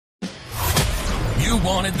You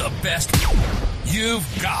wanted the best. You've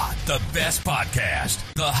got the best podcast,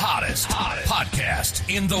 the hottest podcast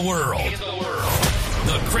in the world.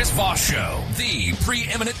 The Chris Voss Show, the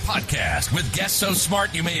preeminent podcast with guests so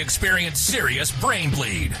smart you may experience serious brain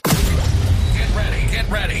bleed. Get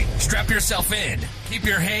ready. Strap yourself in. Keep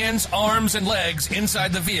your hands, arms, and legs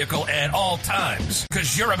inside the vehicle at all times,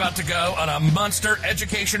 because you're about to go on a monster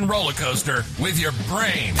education roller coaster with your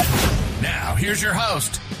brain. Now, here's your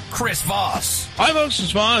host, Chris Voss. Hi, folks.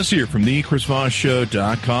 It's Voss here from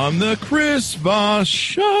thechrisvossshow.com,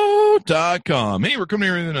 thechrisvossshow.com. Hey, we're coming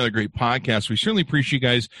here with another great podcast. We certainly appreciate you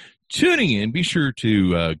guys tuning in. Be sure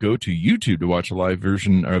to go to YouTube to watch a live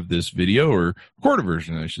version of this video, or recorded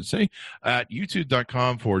version, I should say, at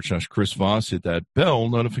youtube.com/Chris Voss. Hit that bell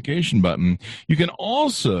notification button. You can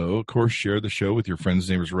also, of course, share the show with your friends,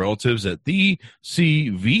 neighbors, relatives at the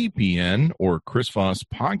CVPN or Chris Voss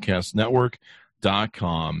Podcast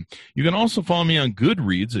Network.com. You can also follow me on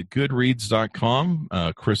Goodreads at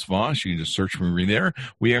goodreads.com. Chris Voss, you can just search for me there.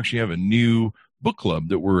 We actually have a new book club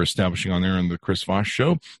that we're establishing on there on the Chris Voss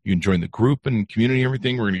Show. You can join the group and community,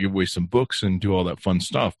 everything. We're going to give away some books and do all that fun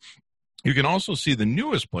stuff. You can also see the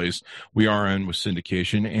newest place we are in with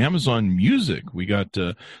syndication, Amazon Music. We got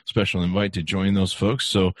a special invite to join those folks,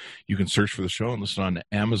 so you can search for the show and listen on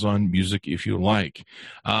Amazon Music if you like.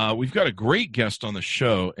 We've got a great guest on the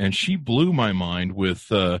show, and she blew my mind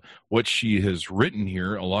with what she has written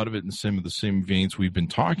here, a lot of it in some of the same veins we've been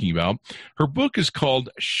talking about. Her book is called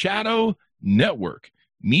Shadow Network: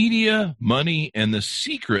 Media, Money, and the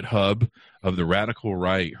Secret Hub of the Radical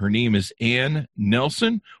Right. Her name is Ann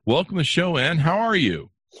Nelson. Welcome to the show, Ann. How are you?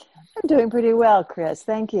 I'm doing pretty well, Chris.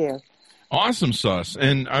 Thank you. Awesome sauce.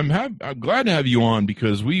 And I'm glad to have you on,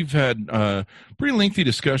 because we've had a pretty lengthy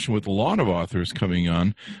discussion with a lot of authors coming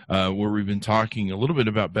on, where we've been talking a little bit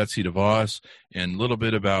about Betsy DeVos and a little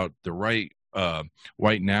bit about the right,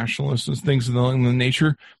 white nationalists and things of the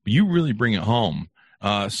nature. But you really bring it home.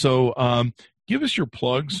 So give us your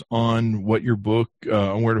plugs on what your book,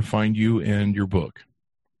 on where to find you and your book.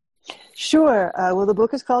 Sure. Well, the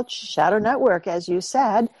book is called Shadow Network, as you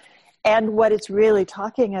said. And what it's really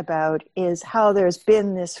talking about is how there's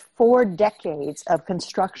been this 4 decades of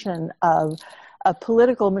construction of a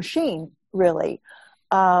political machine, really,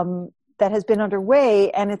 that has been underway.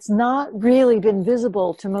 And it's not really been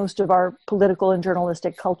visible to most of our political and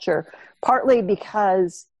journalistic culture, partly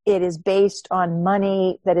because it is based on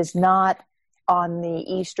money that is not on the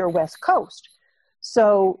East or West Coast.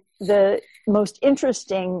 So the most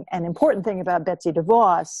interesting and important thing about Betsy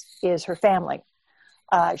DeVos is her family.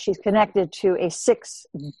 She's connected to a $6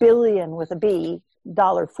 billion with a B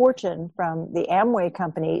dollar fortune from the Amway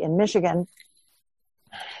company in Michigan.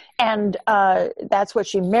 And that's what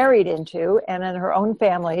she married into. And then her own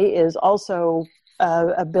family is also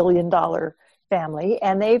a $1 billion family,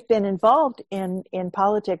 and they've been involved in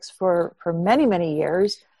politics for many, many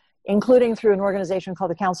years, including through an organization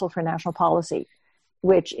called the Council for National Policy,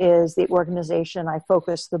 which is the organization I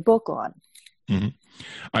focus the book on. Mm-hmm.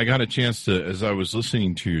 I got a chance to, as I was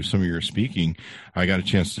listening to some of your speaking, I got a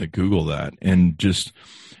chance to Google that, and just,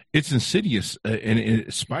 it's insidious, and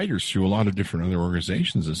it spiders through a lot of different other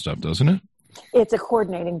organizations and stuff, doesn't it? It's a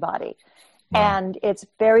coordinating body. Wow. And it's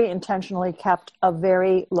very intentionally kept a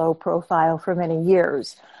very low profile for many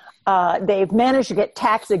years. They've managed to get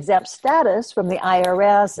tax-exempt status from the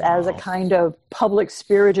IRS as a kind of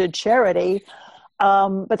public-spirited charity,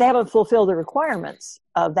 but they haven't fulfilled the requirements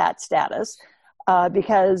of that status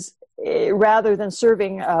because rather than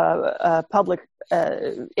serving a public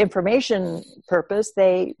information purpose,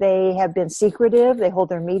 they have been secretive. They hold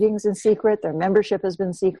their meetings in secret. Their membership has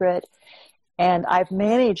been secret. And I've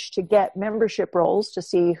managed to get membership rolls to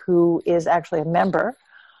see who is actually a member.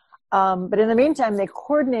 But in the meantime, they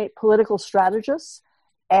coordinate political strategists,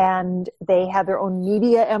 and they have their own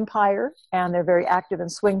media empire, and they're very active in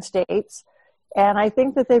swing states. And I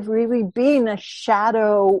think that they've really been a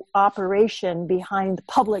shadow operation behind the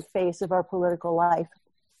public face of our political life.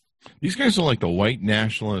 These guys are like the white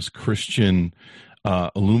nationalist Christian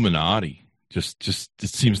Illuminati. Just it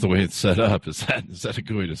seems the way it's set up. Is that a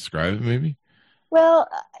good way to describe it, maybe? Well,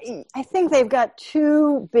 I think they've got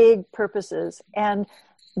 2 big purposes, and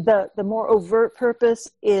the more overt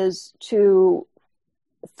purpose is to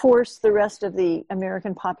force the rest of the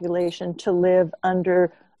American population to live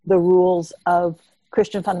under the rules of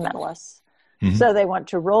Christian fundamentalists. Mm-hmm. So they want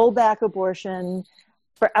to roll back abortion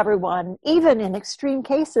for everyone, even in extreme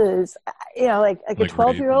cases, like a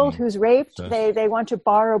 12-year-old who's raped, they want to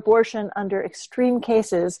bar abortion under extreme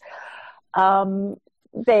cases.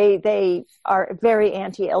 They are very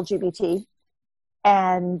anti-LGBT,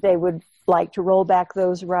 and they would like to roll back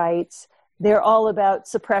those rights. They're all about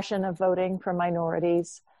suppression of voting for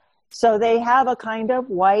minorities. So they have a kind of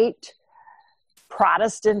white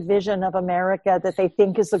Protestant vision of America that they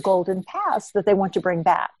think is the golden past that they want to bring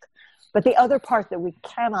back. But the other part that we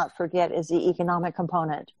cannot forget is the economic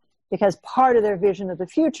component, because part of their vision of the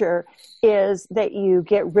future is that you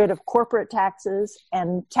get rid of corporate taxes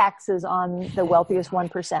and taxes on the wealthiest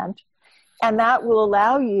 1%. And that will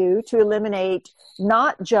allow you to eliminate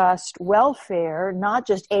not just welfare, not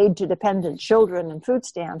just aid to dependent children and food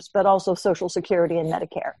stamps, but also Social Security and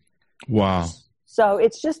Medicare. Wow. So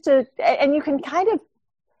it's just and you can kind of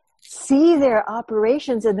see their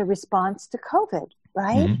operations in the response to COVID,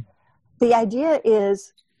 right? Mm-hmm. The idea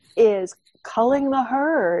is culling the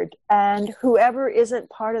herd, and whoever isn't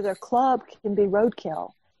part of their club can be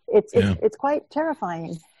roadkill. It's quite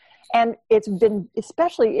terrifying. And it's been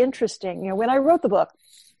especially interesting. When I wrote the book,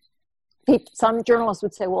 some journalists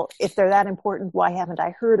would say, well, if they're that important, why haven't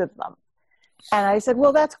I heard of them? And I said,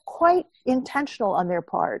 well, that's quite intentional on their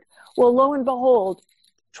part. Well, lo and behold,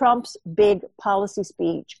 Trump's big policy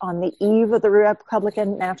speech on the eve of the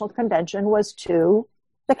Republican National Convention was to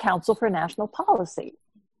the Council for National Policy.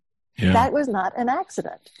 Yeah. That was not an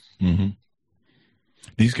accident. Mm-hmm.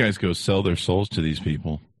 These guys go sell their souls to these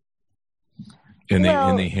people. And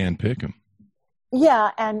they handpick them.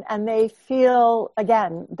 Yeah, and they feel,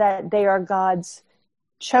 again, that they are God's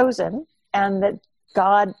chosen and that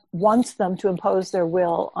God wants them to impose their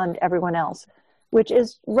will on everyone else, which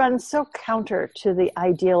runs so counter to the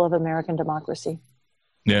ideal of American democracy.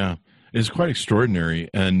 Yeah, it's quite extraordinary.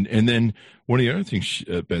 And then one of the other things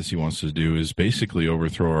Betsy wants to do is basically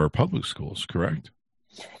overthrow our public schools, correct?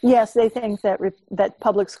 Yes, they think that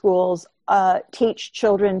public schools teach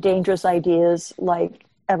children dangerous ideas like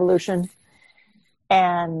evolution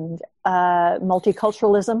and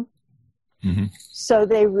multiculturalism. Mm-hmm. So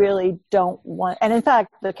they really don't want, and in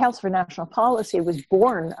fact, the Council for National Policy was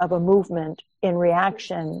born of a movement in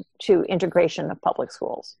reaction to integration of public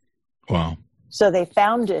schools. Wow. So they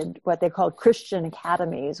founded what they called Christian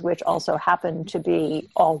academies, which also happened to be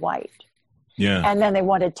all white. Yeah. And then they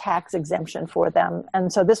wanted tax exemption for them.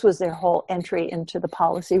 And so this was their whole entry into the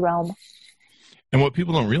policy realm. And what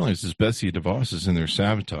people don't realize is Betsy DeVos is in there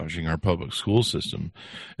sabotaging our public school system.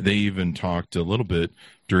 They even talked a little bit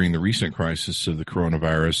during the recent crisis of the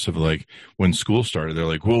coronavirus of like when school started, they're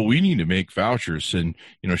like, well, we need to make vouchers. And,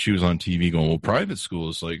 she was on TV going, well, private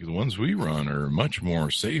schools like the ones we run are much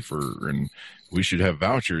more safer and we should have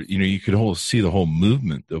vouchers. You could see the whole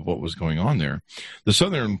movement of what was going on there. The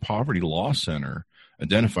Southern Poverty Law Center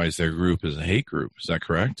identifies their group as a hate group. Is that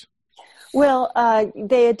correct? Well,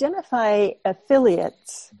 they identify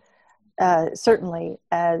affiliates certainly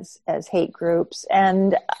as hate groups,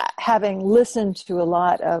 and having listened to a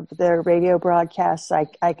lot of their radio broadcasts,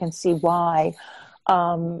 I can see why.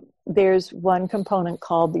 There's one component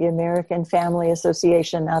called the American Family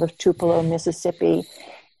Association out of Tupelo, Mississippi,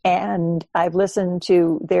 and I've listened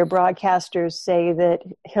to their broadcasters say that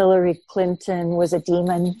Hillary Clinton was a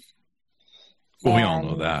demon. Well, we all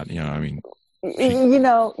know that,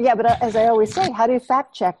 but as I always say, how do you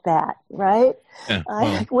fact check that, right?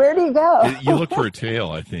 Yeah, where do you go? You look for a tail,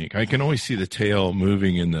 I think. I can always see the tail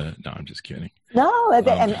moving no, I'm just kidding. No,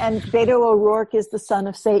 and Beto O'Rourke is the son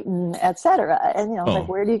of Satan, et cetera. And, like,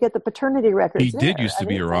 where do you get the paternity records? He did used to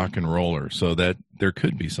be a rock and roller, so that there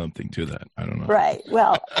could be something to that. I don't know. Right.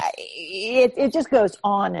 Well, it just goes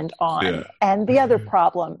on and on. Yeah. And the other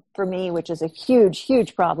problem for me, which is a huge,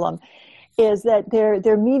 huge problem, is that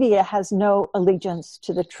their media has no allegiance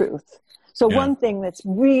to the truth. So one thing that's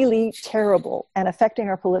really terrible and affecting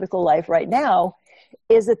our political life right now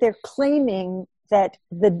is that they're claiming that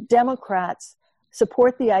the Democrats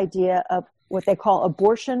support the idea of what they call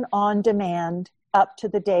abortion on demand up to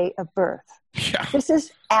the day of birth. Yeah. This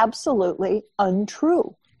is absolutely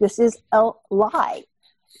untrue. This is a lie.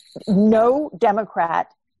 No Democrat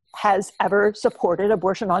has ever supported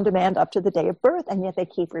abortion on demand up to the day of birth, and yet they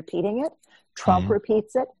keep repeating it. Trump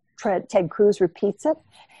repeats it. Ted Cruz repeats it.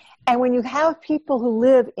 And when you have people who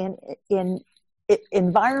live in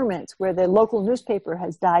environments where the local newspaper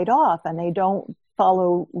has died off and they don't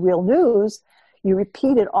follow real news, you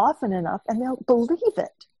repeat it often enough and they'll believe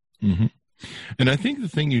it. Mm-hmm. And I think the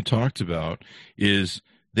thing you talked about is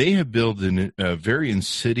they have built a very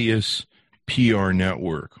insidious PR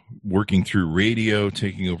network, working through radio,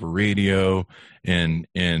 taking over radio, and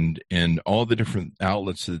all the different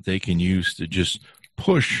outlets that they can use to just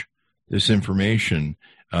push this information,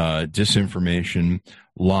 disinformation,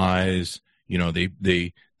 lies.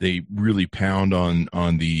 They they really pound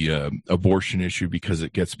on the abortion issue because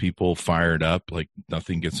it gets people fired up. Like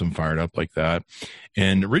nothing gets them fired up like that.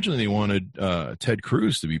 And originally they wanted Ted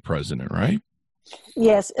Cruz to be president, right?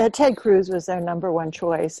 Yes, Ted Cruz was their number one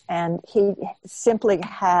choice, and he simply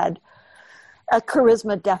had a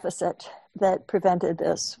charisma deficit that prevented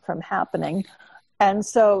this from happening. And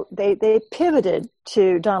so they pivoted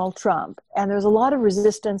to Donald Trump. And there was a lot of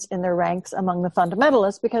resistance in their ranks among the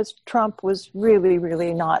fundamentalists because Trump was really,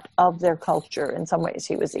 really not of their culture. In some ways,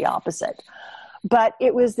 he was the opposite. But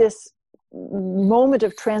it was this moment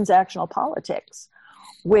of transactional politics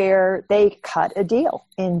where they cut a deal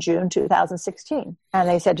in June 2016. And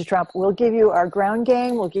they said to Trump, we'll give you our ground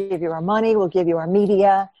game, we'll give you our money, we'll give you our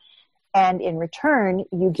media, and in return,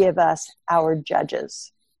 you give us our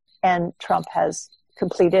judges. And Trump has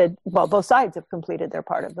completed, well, both sides have completed their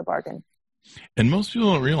part of the bargain. And most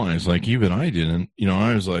people don't realize, like even I didn't,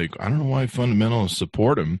 I was like, I don't know why fundamentalists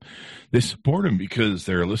support him. They support him because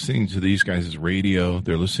they're listening to these guys' radio,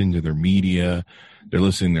 they're listening to their media, they're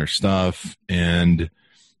listening to their stuff, and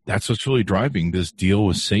that's what's really driving this deal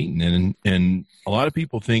with Satan. And a lot of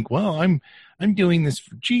people think, well, I'm doing this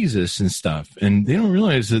for Jesus and stuff. And they don't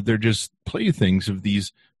realize that they're just playthings of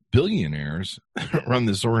these billionaires run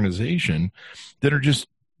this organization that are just,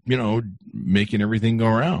 making everything go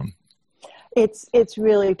around. It's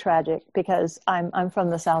really tragic because I'm from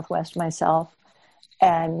the Southwest myself,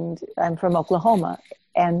 and I'm from Oklahoma.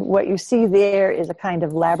 And what you see there is a kind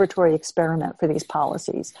of laboratory experiment for these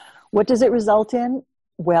policies. What does it result in?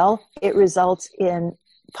 Well, it results in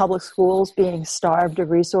public schools being starved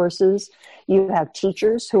of resources. You have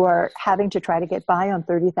teachers who are having to try to get by on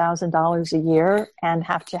 $30,000 a year and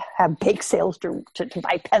have to have bake sales to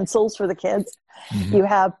buy pencils for the kids. Mm-hmm. You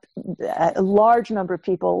have a large number of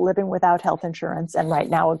people living without health insurance, and right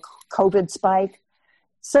now a COVID spike.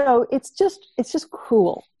 So it's just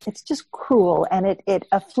cruel. It's just cruel, and it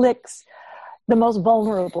afflicts the most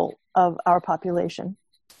vulnerable of our population.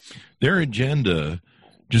 Their agenda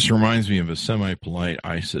just reminds me of a semi-polite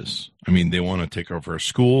ISIS. I mean, they want to take over our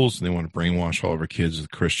schools, and they want to brainwash all of our kids with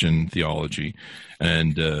Christian theology,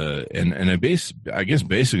 and I guess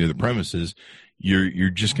basically the premise is you're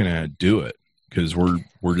just going to do it because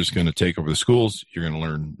we're just going to take over the schools. You're going to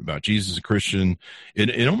learn about Jesus, a Christian.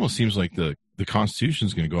 It almost seems like the Constitution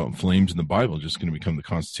is going to go out in flames, and the Bible is just going to become the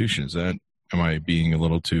Constitution. Am I being a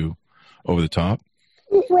little too over the top?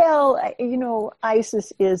 Well,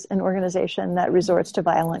 ISIS is an organization that resorts to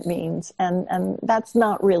violent means, and that's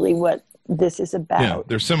not really what this is about. Yeah,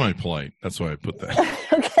 they're semi-polite. That's why I put that.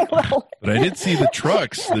 Okay, well. But I did see the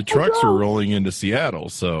trucks. The trucks were rolling into Seattle,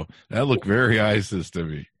 so that looked very ISIS to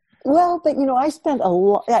me. Well, but, I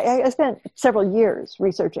spent several years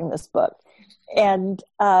researching this book, and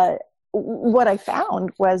what I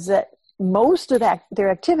found was that most of their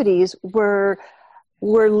activities were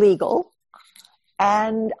legal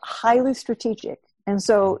and highly strategic. And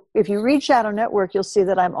so if you read Shadow Network, you'll see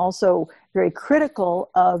that I'm also very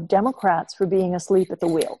critical of Democrats for being asleep at the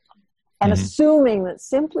wheel and assuming that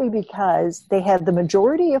simply because they had the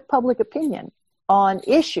majority of public opinion on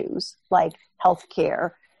issues like health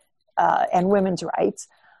care and women's rights,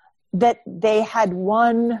 that they had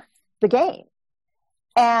won the game.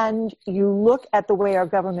 And you look at the way our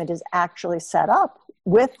government is actually set up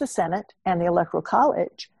with the Senate and the Electoral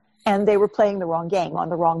College, and they were playing the wrong game on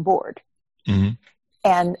the wrong board. Mm-hmm.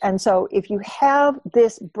 And so if you have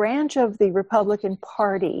this branch of the Republican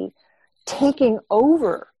Party taking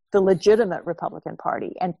over the legitimate Republican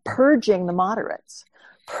Party and purging the moderates,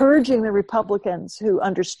 purging the Republicans who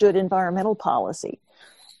understood environmental policy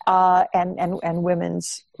and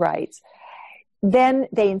women's rights, then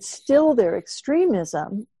they instill their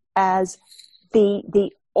extremism as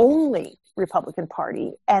the only Republican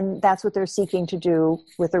Party, and that's what they're seeking to do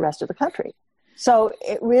with the rest of the country. So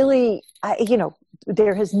it really,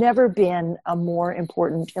 there has never been a more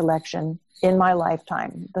important election in my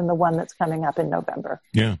lifetime than the one that's coming up in November.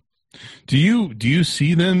 Yeah. Do you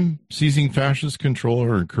see them seizing fascist control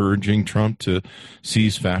or encouraging Trump to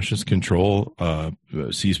seize fascist control,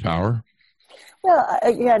 seize power? Well,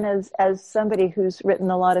 again, as somebody who's written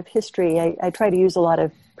a lot of history, I try to use a lot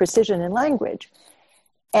of precision in language.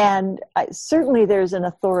 And certainly there's an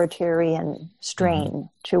authoritarian strain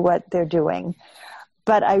to what they're doing.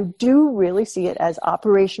 But I do really see it as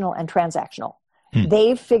operational and transactional.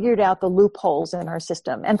 They've figured out the loopholes in our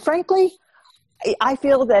system. And frankly, I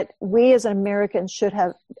feel that we as Americans should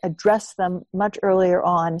have addressed them much earlier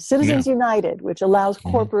on. Citizens United, which allows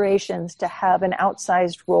corporations to have an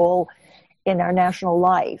outsized role in our national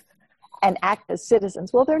life, and act as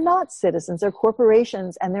citizens. Well, they're not citizens. They're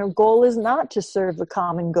corporations, and their goal is not to serve the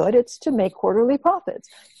common good. It's to make quarterly profits.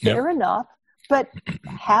 Fair enough, but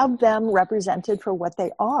have them represented for what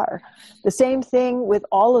they are. The same thing with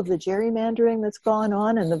all of the gerrymandering that's gone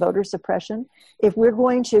on and the voter suppression. If we're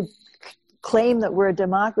going to claim that we're a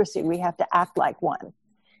democracy, we have to act like one.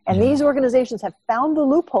 And these organizations have found the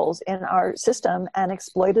loopholes in our system and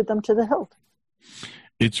exploited them to the hilt.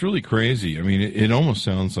 It's really crazy. I mean, it almost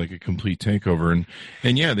sounds like a complete takeover.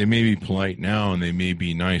 And yeah, they may be polite now and they may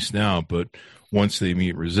be nice now, but once they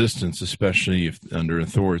meet resistance, especially if under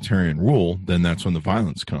authoritarian rule, then that's when the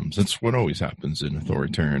violence comes. That's what always happens in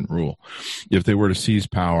authoritarian rule. If they were to seize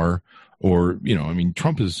power, or, you know, I mean,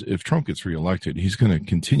 if Trump gets reelected, he's going to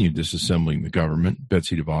continue disassembling the government.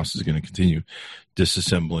 Betsy DeVos is going to continue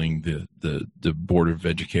disassembling the Board of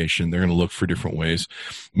Education. They're going to look for different ways.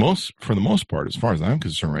 For the most part, as far as I'm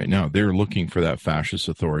concerned right now, they're looking for that fascist,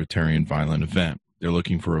 authoritarian, violent event. They're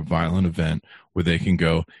looking for a violent event where they can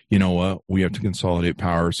go, you know what, we have to consolidate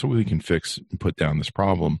power so we can fix and put down this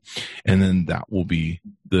problem. And then that will be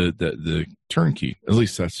the turnkey. At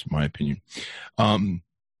least that's my opinion.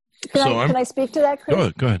 Can I speak to that,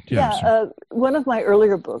 Chris? Go ahead. Yeah. One of my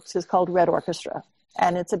earlier books is called Red Orchestra,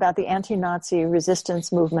 and it's about the anti-Nazi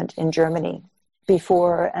resistance movement in Germany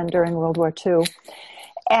before and during World War II.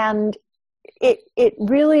 And it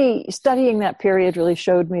really, studying that period really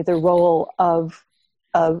showed me the role of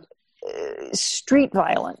street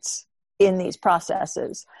violence in these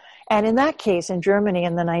processes. And in that case, in Germany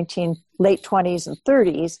in the late 20s and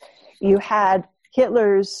 30s, you had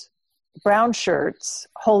Hitler's brown shirts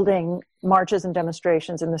holding marches and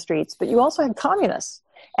demonstrations in the streets, but you also had communists,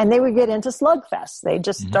 and they would get into slugfests. They'd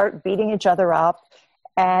just start beating each other up,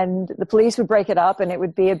 and the police would break it up, and it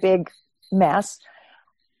would be a big mess.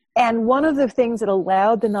 And one of the things that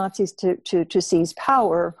allowed the Nazis to seize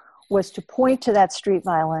power was to point to that street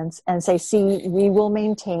violence and say, see, we will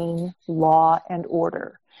maintain law and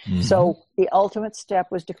order. So the ultimate step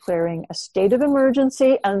was declaring a state of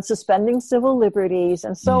emergency and suspending civil liberties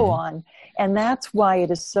and so on. And that's why it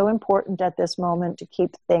is so important at this moment to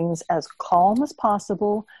keep things as calm as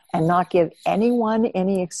possible and not give anyone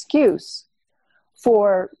any excuse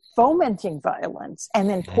for fomenting violence and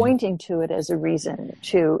then pointing to it as a reason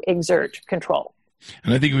to exert control.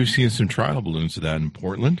 And I think we've seen some trial balloons of that in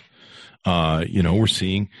Portland. We're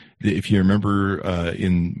seeing, if you remember,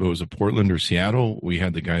 in Portland or Seattle, we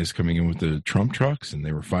had the guys coming in with the Trump trucks and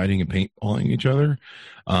they were fighting and paintballing each other.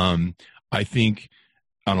 I think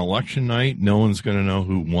on election night, no one's going to know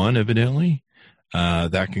who won, evidently.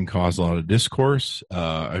 That can cause a lot of discourse.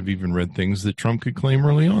 I've even read things that Trump could claim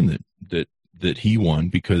early on that he won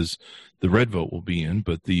because the red vote will be in,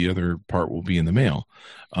 but the other part will be in the mail.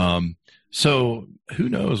 So who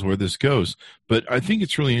knows where this goes, but I think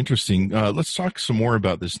it's really interesting. Let's talk some more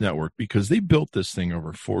about this network because they built this thing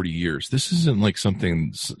over 40 years. This isn't like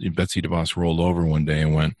something Betsy DeVos rolled over one day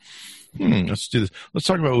and went, let's do this. Let's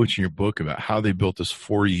talk about what's in your book about how they built this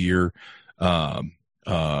 40-year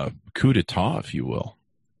coup d'etat, if you will.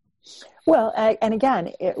 Well, and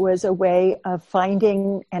again, it was a way of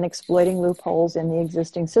finding and exploiting loopholes in the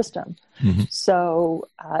existing system. So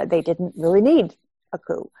they didn't really need a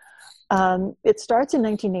coup. It starts in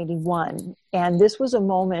 1981, and this was a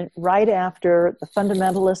moment right after the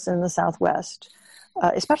fundamentalists in the Southwest,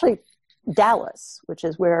 especially Dallas, which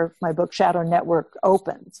is where my book Shadow Network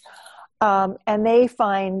opens. And they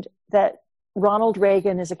find that Ronald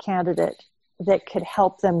Reagan is a candidate that could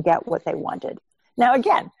help them get what they wanted. Now,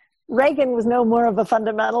 again, Reagan was no more of a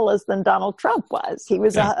fundamentalist than Donald Trump was. He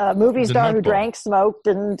was a movie star who drank, smoked,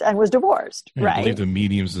 and was divorced, right? I believe in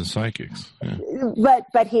mediums and psychics. Yeah.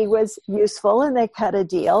 But he was useful, and they cut a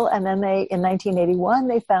deal. And then in 1981,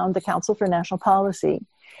 they found the Council for National Policy.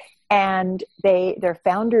 And their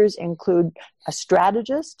founders include a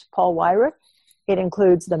strategist, Paul Weyrich. It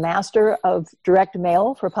includes the master of direct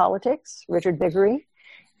mail for politics, Richard Viguerie.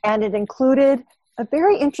 And it included a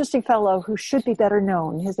very interesting fellow who should be better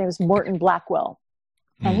known. His name is Morton Blackwell.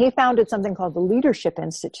 And he founded something called the Leadership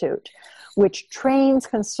Institute, which trains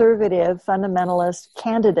conservative fundamentalist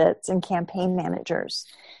candidates and campaign managers.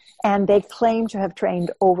 And they claim to have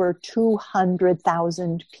trained over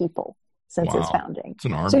 200,000 people since its founding. It's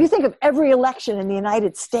an army. So you think of every election in the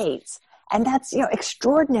United States, and that's,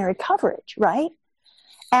 extraordinary coverage, right?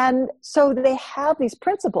 And so they have these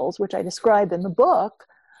principles, which I describe in the book,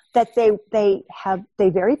 that they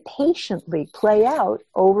very patiently play out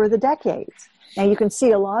over the decades. Now you can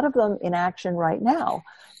see a lot of them in action right now.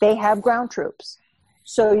 They have ground troops.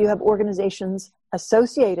 So you have organizations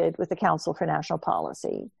associated with the Council for National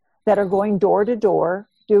Policy that are going door to door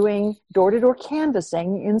doing door-to-door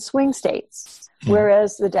canvassing in swing states,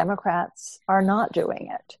 whereas the Democrats are not doing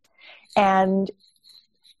it. And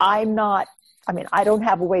I don't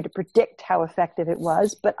have a way to predict how effective it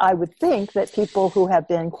was, but I would think that people who have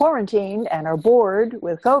been quarantined and are bored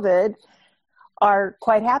with COVID are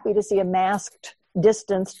quite happy to see a masked,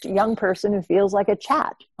 distanced young person who feels like a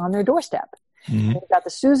chat on their doorstep. Mm-hmm. We've got the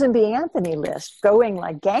Susan B. Anthony list going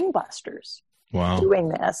like gangbusters. Wow. Doing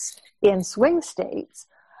this in swing states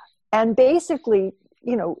and basically,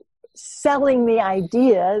 selling the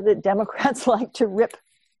idea that Democrats like to rip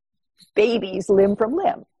babies limb from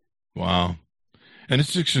limb. Wow. And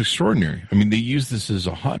it's just extraordinary. I mean, they use this as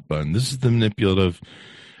a hot button. This is the manipulative,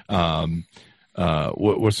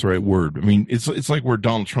 what's the right word? I mean, it's like where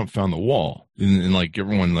Donald Trump found the wall and like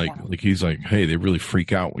everyone, like he's like, hey, they really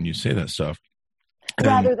freak out when you say that stuff.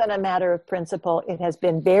 Rather than a matter of principle, it has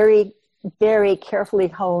been very, very carefully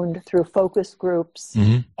honed through focus groups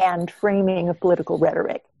and framing of political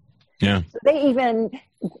rhetoric. Yeah. So they even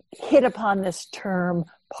hit upon this term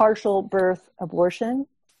partial birth abortion,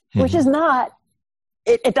 which is not,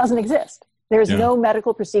 it doesn't exist. There's no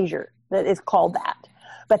medical procedure that is called that.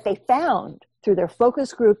 But they found through their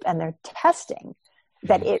focus group and their testing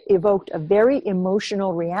that it evoked a very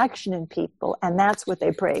emotional reaction in people, and that's what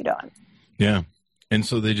they preyed on. Yeah. And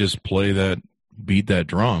so they just beat that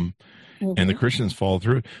drum, and the Christians fall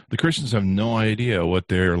through. The Christians have no idea what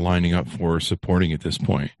they're lining up for or supporting at this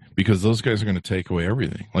point, because those guys are going to take away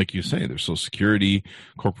everything. Like you say, there's Social Security,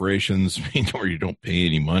 corporations, where you don't pay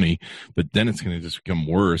any money, but then it's going to just become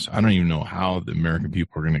worse. I don't even know how the American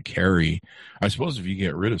people are going to carry. I suppose if you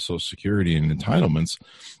get rid of Social Security and entitlements,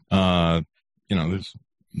 this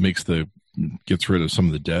gets rid of some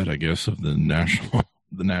of the debt, I guess, of the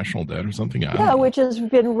national debt or something. Which has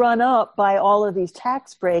been run up by all of these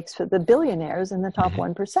tax breaks for the billionaires in the top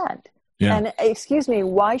 1%. Yeah. And excuse me,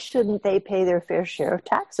 why shouldn't they pay their fair share of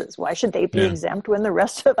taxes? Why should they be exempt when the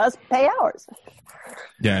rest of us pay ours?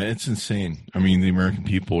 Yeah, it's insane. I mean, the American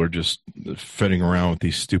people are just fetting around with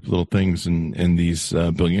these stupid little things, and these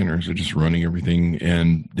billionaires are just running everything,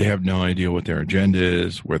 and they have no idea what their agenda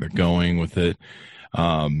is, where they're going with it.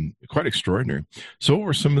 Quite extraordinary. So what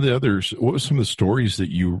were some of the stories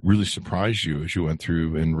that you really surprised you as you went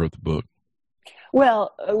through and wrote the book?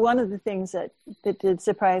 Well, one of the things that did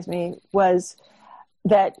surprise me was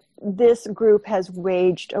that this group has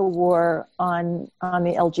waged a war on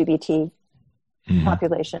the LGBT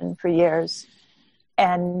population for years.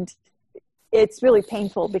 And it's really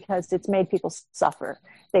painful because it's made people suffer.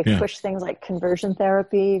 They've pushed things like conversion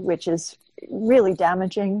therapy, which is really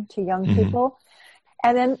damaging to young people.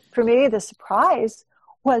 And then for me, the surprise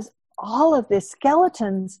was all of the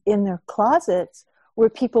skeletons in their closets where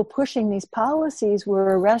people pushing these policies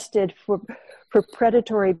were arrested for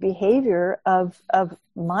predatory behavior of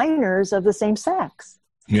minors of the same sex.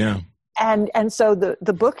 Yeah. And so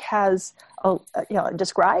the book has,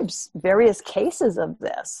 describes various cases of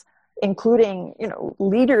this, including,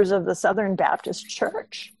 leaders of the Southern Baptist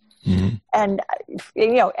Church. And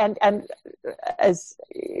as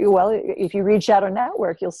well, if you read Shadow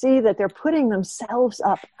Network, you'll see that they're putting themselves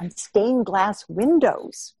up on stained glass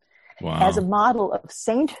windows as a model of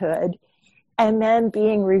sainthood, and then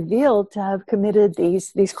being revealed to have committed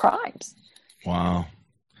these crimes. Wow.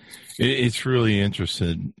 It's really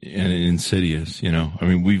interesting and insidious, I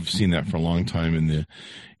mean, we've seen that for a long time in the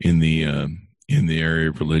area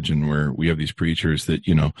of religion, where we have these preachers that,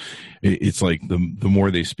 it's like the more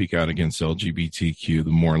they speak out against LGBTQ, the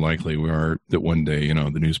more likely we are that one day,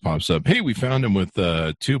 the news pops up, hey, we found him with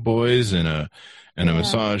 2 boys and a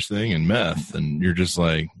massage thing and meth. And you're just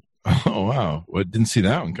like, oh, wow, well, didn't see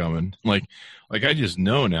that one coming. Like I just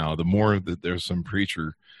know now, the more that there's some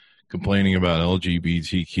preacher complaining about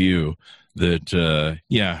LGBTQ that,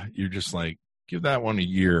 you're just like, give that one a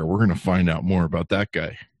year. We're going to find out more about that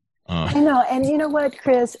guy. I know. And you know what,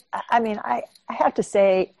 Chris? I mean, I have to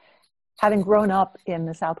say, having grown up in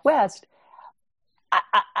the Southwest,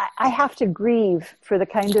 I have to grieve for the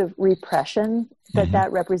kind of repression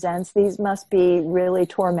that represents. These must be really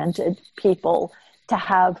tormented people to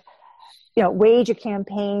have, wage a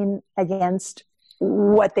campaign against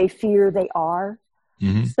what they fear they are.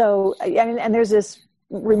 So, and there's this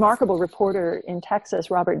remarkable reporter in Texas,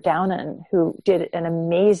 Robert Downen, who did an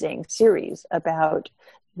amazing series about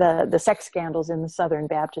the sex scandals in the Southern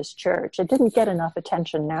Baptist Church. It didn't get enough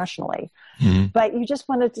attention nationally, but you just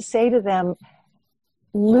wanted to say to them,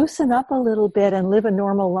 loosen up a little bit and live a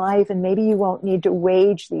normal life, and maybe you won't need to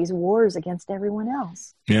wage these wars against everyone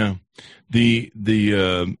else. Yeah.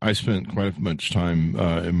 I spent quite much time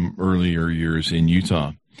in earlier years in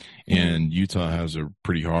Utah, and Utah has a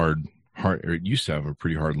pretty hard hard, or it used to have a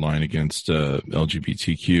pretty hard line against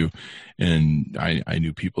LGBTQ, and I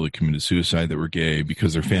knew people that committed suicide that were gay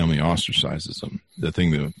because their family ostracizes them. The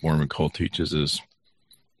thing the Mormon cult teaches is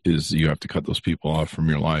you have to cut those people off from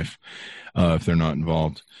your life if they're not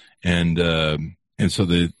involved, and so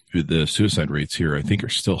the suicide rates here, I think, are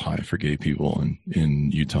still high for gay people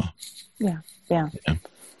in Utah. Yeah.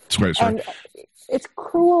 It's quite sorry. And it's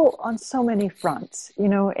cruel on so many fronts,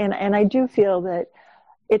 and I do feel that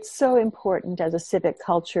it's so important as a civic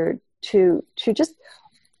culture to just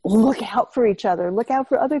look out for each other, look out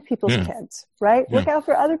for other people's kids, right? Yeah. Look out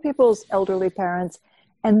for other people's elderly parents.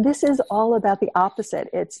 And this is all about the opposite.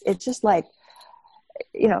 It's just like,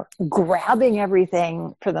 grabbing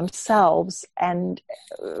everything for themselves. And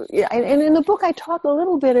in the book, I talk a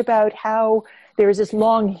little bit about how there's this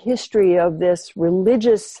long history of this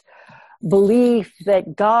religious belief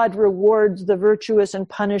that God rewards the virtuous and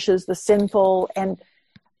punishes the sinful. And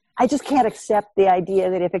I just can't accept the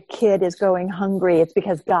idea that if a kid is going hungry, it's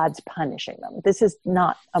because God's punishing them. This is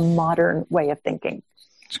not a modern way of thinking.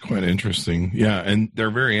 It's quite interesting. Yeah, and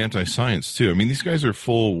they're very anti-science, too. I mean, these guys are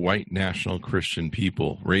full white national Christian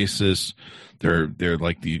people, racist. They're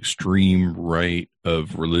like the extreme right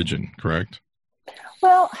of religion, correct?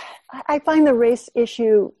 Well, I find the race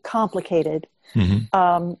issue complicated.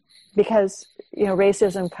 Mm-hmm. Because,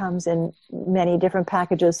 racism comes in many different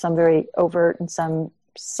packages, some very overt and some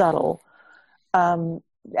subtle. And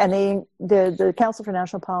the Council for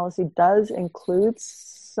National Policy does include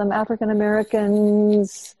some African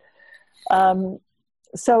Americans.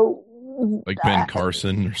 So, like Ben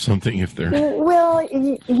Carson or something, if they're... Well,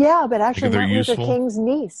 yeah, but actually Martin Luther King's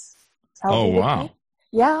niece. Oh, wow.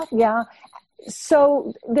 Yeah.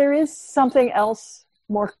 So there is something else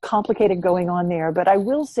more complicated going on there, but I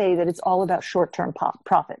will say that it's all about short-term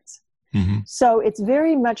profits. Mm-hmm. So it's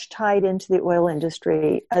very much tied into the oil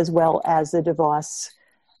industry as well as the DeVos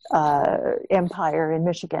empire in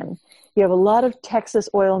Michigan. You have a lot of Texas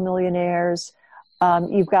oil millionaires.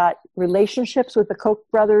 You've got relationships with the Koch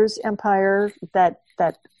brothers empire that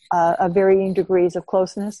of varying degrees of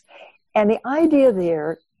closeness. And the idea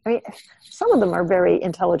there, some of them are very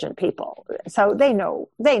intelligent people, so they know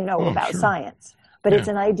about science. But it's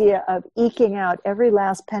an idea of eking out every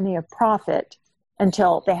last penny of profit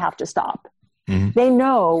until they have to stop. Mm-hmm. They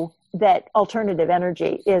know that alternative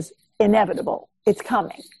energy is inevitable. It's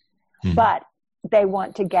coming. Mm-hmm. But they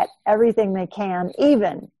want to get everything they can,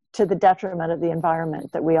 even to the detriment of the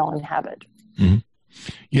environment that we all inhabit. Mm-hmm.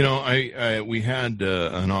 We had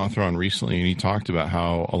an author on recently, and he talked about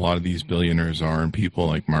how a lot of these billionaires are, and people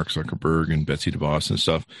like Mark Zuckerberg and Betsy DeVos and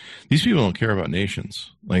stuff. These people don't care about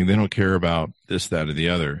nations. Like, they don't care about this, that, or the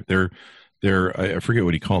other. They're I forget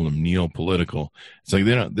what he called them, neo-political. It's like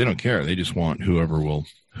they don't care. They just want whoever will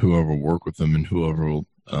work with them and whoever will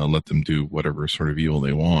let them do whatever sort of evil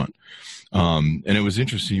they want. And it was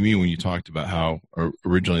interesting to me when you talked about how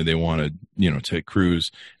originally they wanted, Ted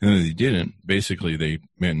Cruz, and then they didn't. Basically, they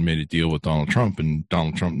made a deal with Donald Trump, and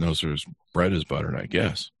Donald Trump knows his bread is buttered, I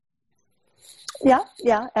guess. Yeah.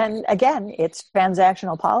 And again, it's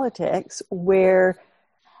transactional politics where,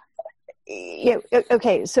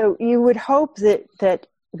 so you would hope that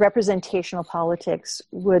representational politics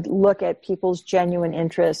would look at people's genuine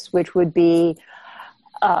interests, which would be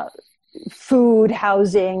food,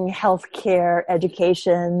 housing, healthcare,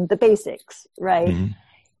 education, the basics, right? Mm-hmm.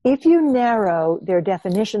 If you narrow their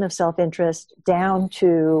definition of self-interest down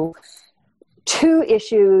to two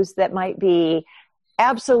issues that might be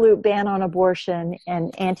absolute ban on abortion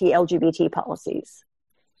and anti-LGBT policies,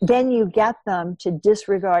 then you get them to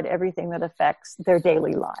disregard everything that affects their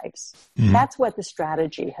daily lives. Mm-hmm. That's what the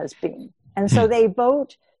strategy has been. And so they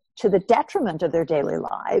vote to the detriment of their daily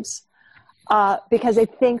lives, because they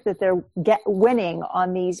think that they're winning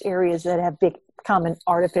on these areas that have become an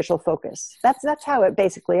artificial focus. That's how it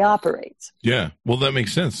basically operates. Yeah, well, that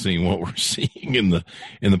makes sense, seeing what we're seeing in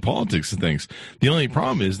the politics of things. The only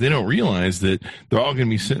problem is they don't realize that they're all going to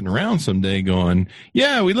be sitting around someday going,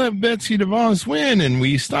 "Yeah, we let Betsy DeVos win, and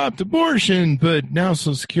we stopped abortion, but now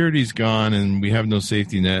Social Security's gone, and we have no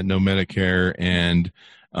safety net, no Medicare, and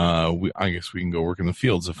I guess we can go work in the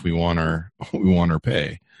fields if we want our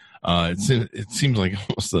pay." It seems like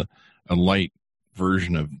almost a light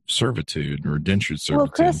version of servitude or indentured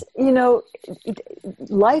servitude. Well, Chris,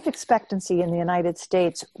 life expectancy in the United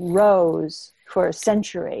States rose for a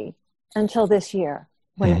century until this year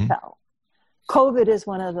when it fell. COVID is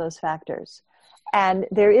one of those factors. And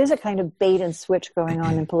there is a kind of bait and switch going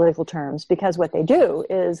on in political terms, because what they do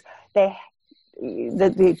is the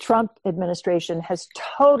Trump administration has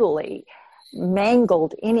totally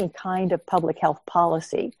mangled any kind of public health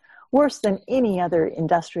policy, worse than any other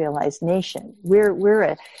industrialized nation. We're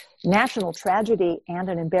a national tragedy and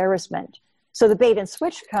an embarrassment. So the bait and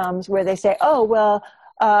switch comes where they say, oh, well,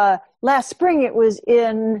 last spring it was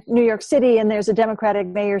in New York City and there's a Democratic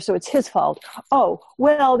mayor, so it's his fault. Oh,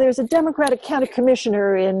 well, there's a Democratic county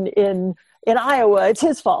commissioner in Iowa, it's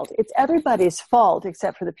his fault. It's everybody's fault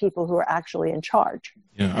except for the people who are actually in charge.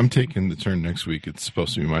 Yeah, I'm taking the turn next week. It's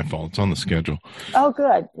supposed to be my fault. It's on the schedule. Oh,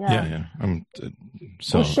 good. Yeah.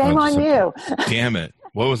 Well, shame on you. Damn it.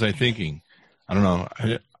 What was I thinking? I don't know.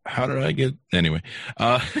 How did I get anyway?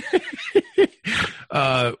 There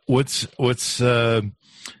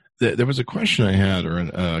was a question I had, or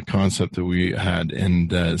a concept that we had,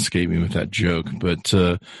 and escaped me with that joke. But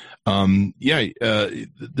the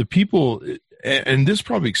people, and this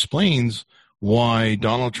probably explains why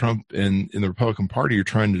Donald Trump and the Republican Party are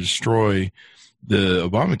trying to destroy the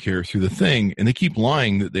Obamacare through the thing, and they keep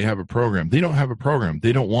lying that they have a program. They don't have a program.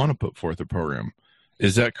 They don't want to put forth a program.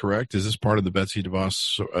 Is that correct? Is this part of the Betsy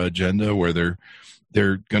DeVos agenda where they're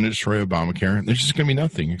going to destroy Obamacare? There's just going to be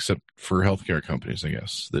nothing except for healthcare companies, I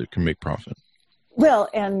guess, that can make profit. Well,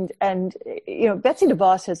 and Betsy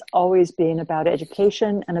DeVos has always been about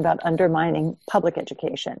education and about undermining public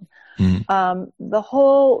education. Mm-hmm. The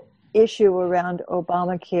whole issue around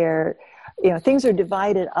Obamacare, things are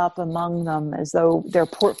divided up among them as though they're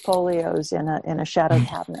portfolios in a shadow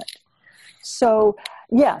cabinet. So,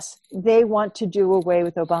 yes, they want to do away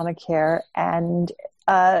with Obamacare, and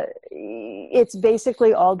it's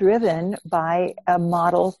basically all driven by a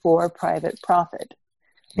model for private profit.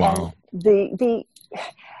 Wow. And the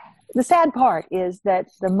sad part is that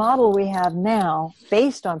the model we have now,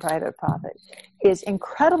 based on private profit, is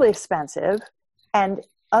incredibly expensive and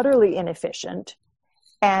utterly inefficient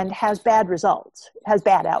and has bad results, has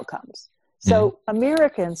bad outcomes. So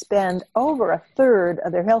Americans spend over a third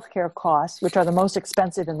of their healthcare costs, which are the most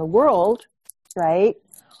expensive in the world, right,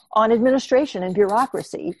 on administration and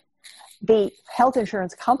bureaucracy. The health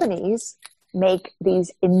insurance companies make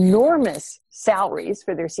these enormous salaries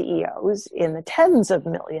for their CEOs in the tens of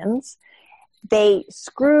millions. They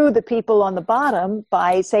screw the people on the bottom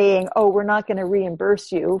by saying, oh, we're not going to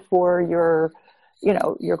reimburse you for your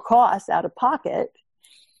costs out of pocket.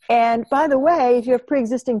 And by the way, if you have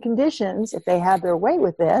pre-existing conditions, if they have their way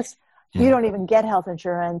with this, you don't even get health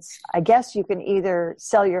insurance. I guess you can either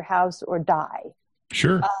sell your house or die.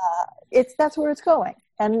 Sure. That's where it's going.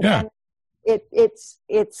 And it's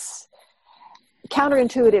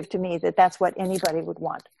counterintuitive to me that that's what anybody would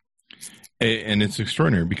want. And it's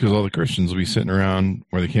extraordinary because all the Christians will be sitting around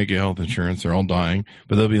where they can't get health insurance. They're all dying,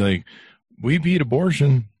 but they'll be like, we beat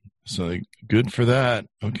abortion. So like, good for that.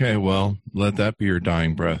 Okay, well, let that be your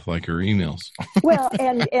dying breath, like your emails. Well,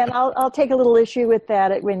 and I'll take a little issue with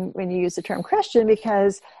that when you use the term Christian,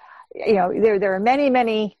 because there are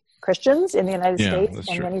many Christians in the United States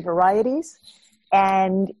and many varieties,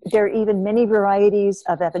 and there are even many varieties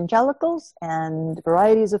of evangelicals and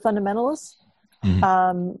varieties of fundamentalists.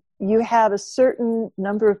 Mm-hmm. You have a certain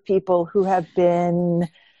number of people who have been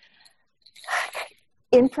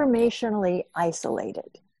informationally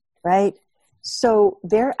isolated. Right? So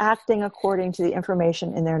they're acting according to the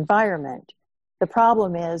information in their environment. The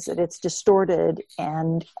problem is that it's distorted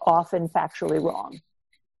and often factually wrong.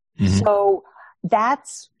 Mm-hmm. So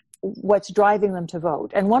that's what's driving them to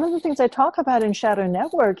vote. And one of the things I talk about in Shadow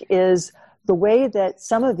Network is the way that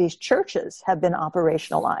some of these churches have been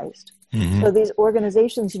operationalized. Mm-hmm. So these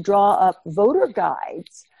organizations draw up voter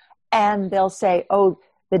guides and they'll say, oh,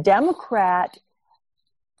 the Democrat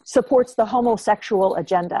supports the homosexual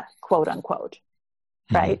agenda, quote unquote,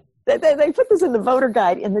 right? They put this in the voter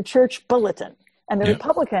guide in the church bulletin, and the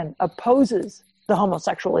Republican opposes the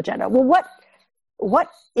homosexual agenda. Well, what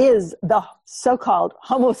is the so-called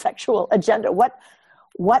homosexual agenda?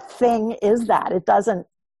 What thing is that? It doesn't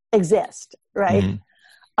exist, right?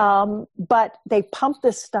 Mm-hmm. But they pump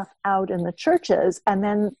this stuff out in the churches, and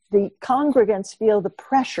then the congregants feel the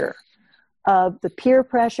pressure of the peer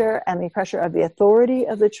pressure and the pressure of the authority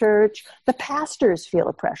of the church. The pastors feel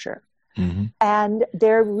the pressure. Mm-hmm. And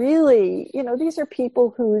they're really, these are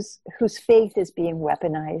people whose faith is being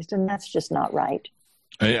weaponized, and that's just not right.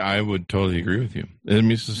 I would totally agree with you. I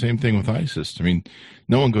mean, it's the same thing with ISIS. I mean,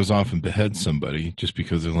 no one goes off and beheads somebody just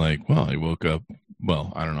because they're like, well, I woke up.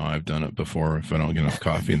 Well, I don't know. I've done it before if I don't get enough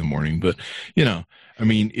coffee in the morning. But, I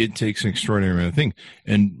mean, it takes an extraordinary amount of things.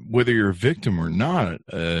 And whether you're a victim or not,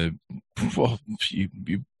 well,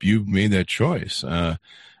 you've made that choice.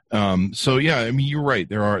 So yeah, I mean, you're right.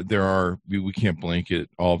 We can't blanket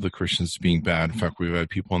all of the Christians being bad. In fact, we've had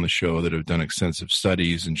people on the show that have done extensive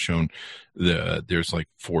studies and shown there's like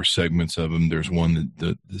 4 segments of them. There's one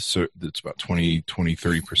that's about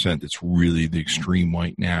 30% that's really the extreme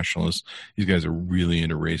white nationalists. These guys are really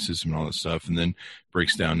into racism and all this stuff, and then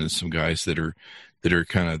breaks down into some guys that are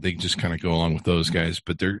they just kind of go along with those guys,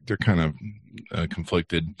 but they're kind of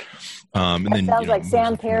conflicted. And that then sounds like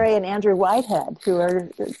Sam Perry and Andrew Whitehead, who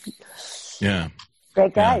are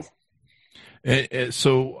great guys. Yeah.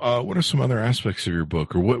 So what are some other aspects of your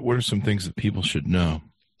book, or what are some things that people should know?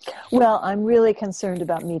 Well, I'm really concerned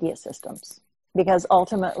about media systems, because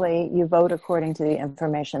ultimately you vote according to the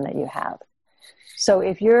information that you have. So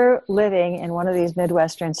if you're living in one of these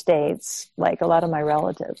Midwestern states, like a lot of my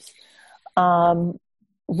relatives,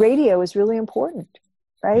 radio is really important,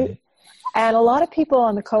 right? Mm-hmm. And a lot of people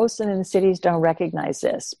on the coast and in the cities don't recognize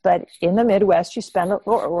this. But in the Midwest, you spend,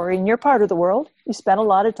 or in your part of the world, you spend a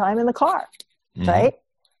lot of time in the car, mm-hmm. right?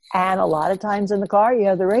 And a lot of times in the car, you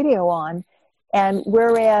have the radio on. And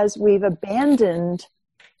whereas we've abandoned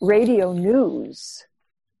radio news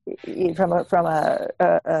from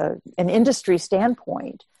an industry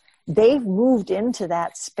standpoint, they've moved into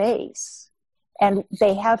that space. And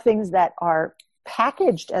they have things that are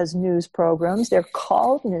packaged as news programs. They're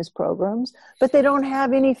called news programs, but they don't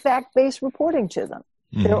have any fact-based reporting to them.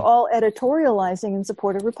 Mm-hmm. They're all editorializing in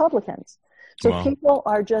support of Republicans. So wow. People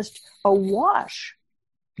are just awash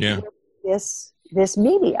with this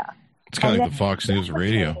media. It's kind of like the Fox News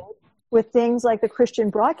radio. With things like the Christian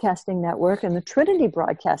Broadcasting Network and the Trinity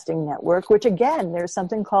Broadcasting Network, which again, there's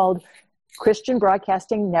something called Christian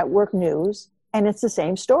Broadcasting Network News, and it's the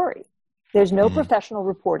same story. There's no professional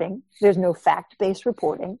reporting. There's no fact-based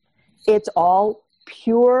reporting. It's all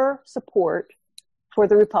pure support for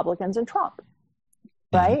the Republicans and Trump,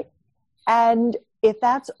 right? And if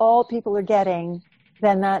that's all people are getting,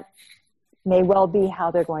 then that may well be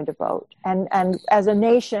how they're going to vote. And as a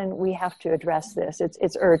nation, we have to address this.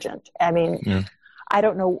 It's urgent. I mean, I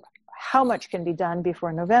don't know how much can be done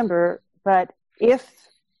before November, but if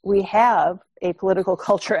we have a political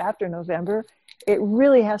culture after November, it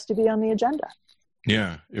really has to be on the agenda.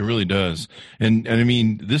 Yeah, it really does. And I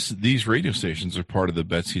mean, these radio stations are part of the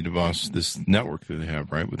Betsy DeVos, this network that they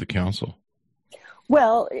have, right, with the council.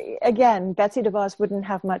 Well, again, Betsy DeVos wouldn't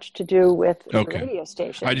have much to do with the radio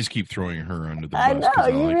station. I just keep throwing her under the bus. I know,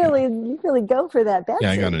 you really go for that, Betsy.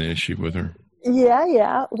 Yeah, I got an issue with her.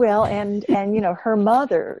 Yeah. Well, and you know, her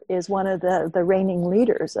mother is one of the reigning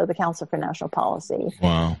leaders of the Council for National Policy.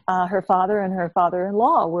 Wow. Her father and her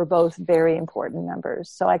father-in-law were both very important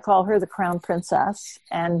members. So I call her the Crown Princess,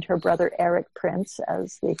 and her brother Eric Prince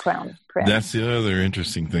as the Crown Prince. That's the other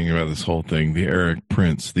interesting thing about this whole thing, the Eric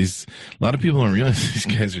Prince. A lot of people don't realize these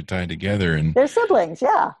guys are tied together, and they're siblings.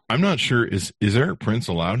 Yeah. I'm not sure is Eric Prince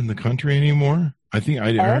allowed in the country anymore? I think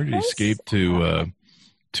I heard he escaped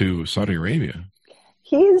to Saudi Arabia.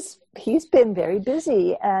 He's been very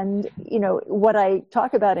busy, and you know what I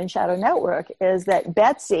talk about in Shadow Network is that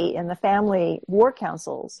Betsy in the family war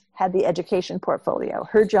councils had the education portfolio.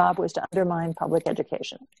 Her job was to undermine public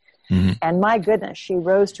education, and my goodness, she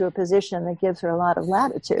rose to a position that gives her a lot of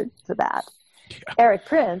latitude for that. Yeah. Eric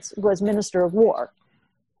Prince was Minister of War,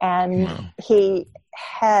 and he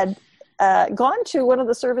had gone to one of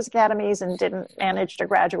the service academies and didn't manage to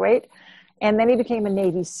graduate. And then he became a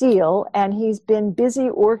Navy SEAL, and he's been busy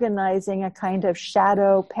organizing a kind of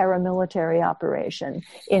shadow paramilitary operation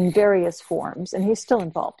in various forms, and he's still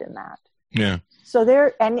involved in that. Yeah. So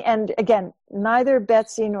and again, neither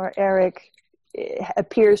Betsy nor Eric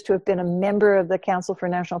appears to have been a member of the Council for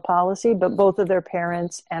National Policy, but both of their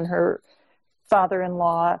parents and her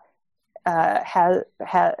father-in-law have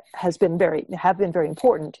been very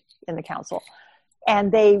important in the council,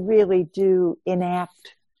 and they really do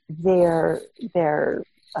enact their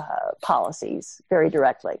policies very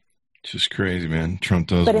directly. It's just crazy, man. Trump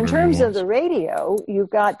does. But in terms of the radio, you've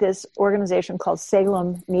got this organization called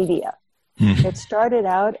Salem Media. It started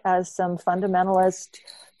out as some fundamentalist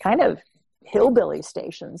kind of hillbilly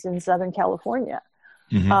stations in Southern California.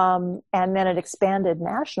 And then it expanded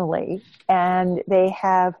nationally, and they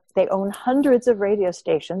own hundreds of radio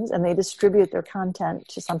stations, and they distribute their content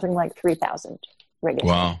to something like 3,000 radio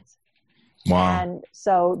stations. Wow. And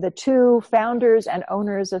so the two founders and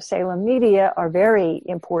owners of Salem Media are very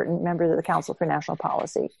important members of the Council for National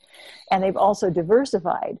Policy. And they've also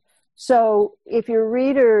diversified. So if your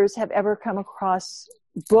readers have ever come across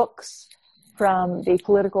books from the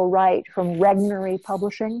political right, from Regnery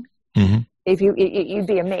Publishing, you'd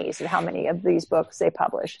be amazed at how many of these books they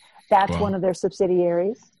publish. That's one of their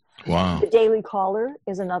subsidiaries. Wow. The Daily Caller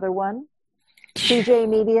is another one. CJ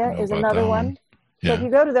Media is another one. So if you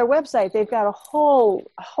go to their website, they've got a whole,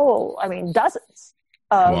 dozens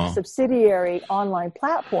of subsidiary online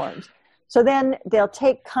platforms. So then they'll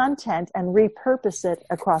take content and repurpose it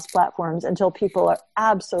across platforms until people are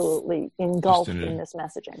absolutely engulfed in this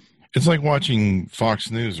messaging. It's like watching Fox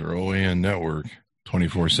News or OAN Network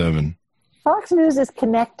 24/7. Fox News is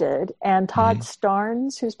connected, and Todd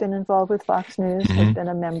Starnes, who's been involved with Fox News, has been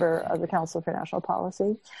a member of the Council for National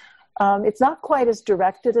Policy. It's not quite as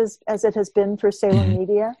directed as it has been for Salem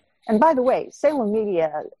Media. And by the way, Salem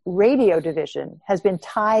Media radio division has been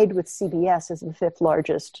tied with CBS as the 5th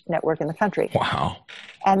largest network in the country. Wow.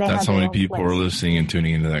 And that's how many people are listening and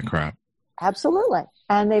tuning into that crap. Absolutely.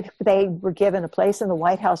 And they were given a place in the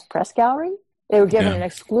White House press gallery. They were given an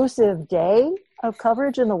exclusive day of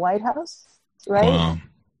coverage in the White House, right? Wow.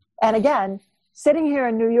 And again, sitting here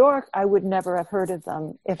in New York, I would never have heard of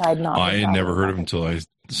them if I'd not. I had never heard of them until I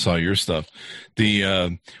saw your stuff.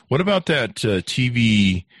 What about that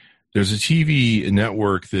TV? There's a TV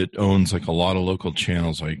network that owns like a lot of local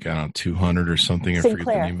channels, like 200 or something. I forget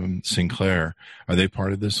the name of them. Sinclair. Are they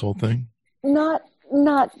part of this whole thing? Not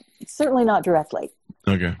certainly not directly.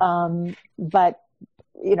 Okay. But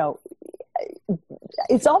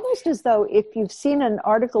it's almost as though if you've seen an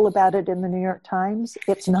article about it in the New York Times,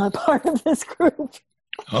 it's not part of this group.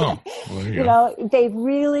 Oh, well, they've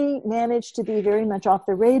really managed to be very much off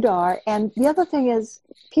the radar. And the other thing is,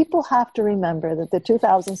 people have to remember that the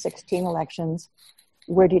 2016 elections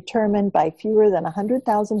were determined by fewer than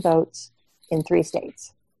 100,000 votes in 3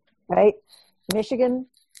 states, right? Michigan,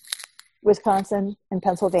 Wisconsin, and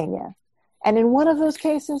Pennsylvania. And in one of those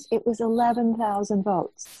cases, it was 11,000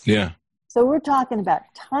 votes. Yeah. So we're talking about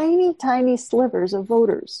tiny, tiny slivers of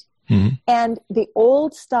voters. Mm-hmm. And the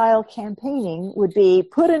old style campaigning would be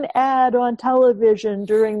put an ad on television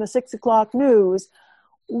during the 6 o'clock news.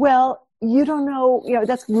 Well, you don't know,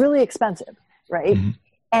 that's really expensive, right? Mm-hmm.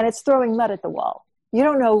 And it's throwing mud at the wall. You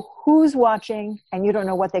don't know who's watching, and you don't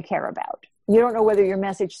know what they care about. You don't know whether your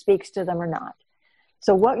message speaks to them or not.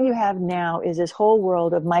 So what you have now is this whole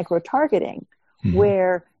world of micro-targeting,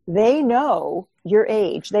 where they know your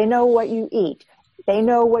age, they know what you eat, they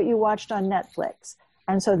know what you watched on Netflix.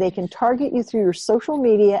 And so they can target you through your social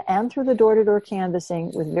media and through the door-to-door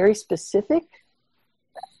canvassing with very specific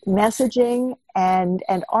messaging and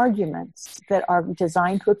arguments that are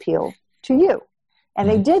designed to appeal to you. And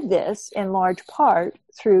they did this in large part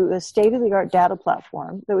through a state-of-the-art data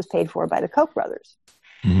platform that was paid for by the Koch brothers,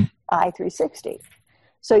 I360.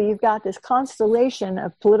 So you've got this constellation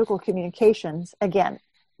of political communications, again,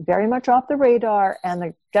 very much off the radar, and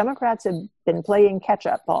the Democrats have been playing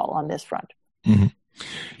catch-up ball on this front. Mm-hmm.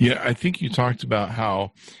 Yeah, I think you talked about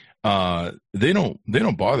how they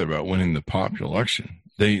don't bother about winning the popular election.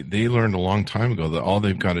 They learned a long time ago that all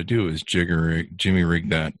they've got to do is jimmy rig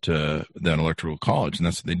that electoral college, and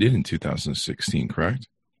that's what they did in 2016, correct?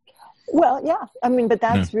 Well, yeah. I mean, but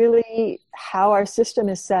that's really how our system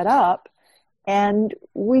is set up, and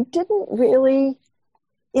we didn't really,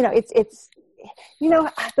 it's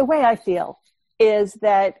the way I feel is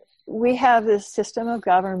that we have this system of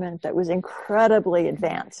government that was incredibly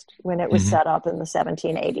advanced when it was set up in the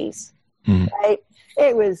 1780s, right?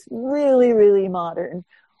 It was really, really modern.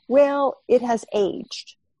 Well, it has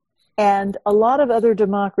aged. And a lot of other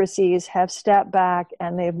democracies have stepped back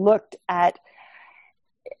and they've looked at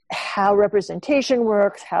how representation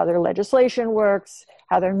works, how their legislation works,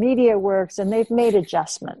 how their media works, and they've made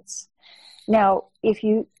adjustments. Now, if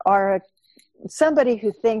you are somebody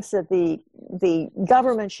who thinks that the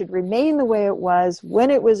government should remain the way it was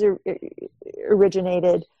when it was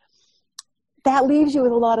originated, that leaves you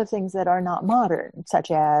with a lot of things that are not modern,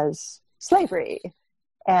 such as slavery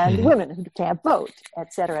and women who can't vote,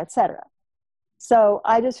 et cetera, et cetera. So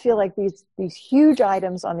I just feel like these huge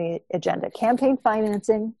items on the agenda, campaign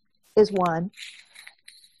financing is one,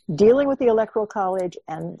 dealing with the Electoral College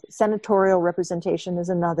and senatorial representation is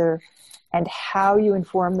another, and how you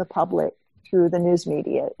inform the public through the news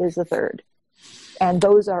media is the third. And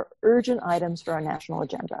those are urgent items for our national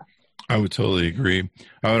agenda. I would totally agree.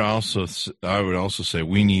 I would also say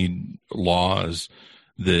we need laws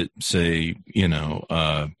that say,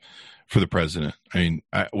 for the president. I mean,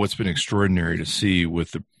 what's been extraordinary to see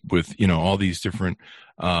with all these different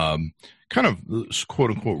kind of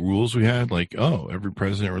quote unquote rules we had, like, every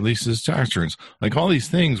president releases tax returns. Like all these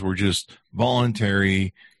things were just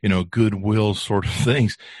voluntary, goodwill sort of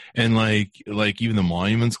things. And like even the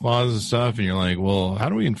monuments clause and stuff. And you're like, well, how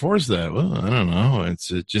do we enforce that? Well, I don't know. It's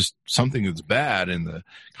just something that's bad in the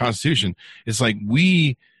Constitution. It's like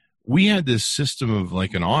we had this system of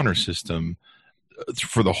like an honor system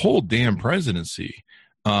for the whole damn presidency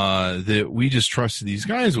that we just trusted these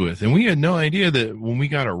guys with. And we had no idea that when we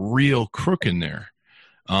got a real crook in there,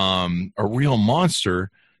 a real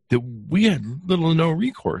monster, that we had little to no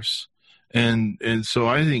recourse. And so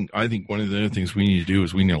I think one of the other things we need to do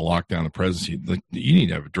is we need to lock down the presidency. Like, you need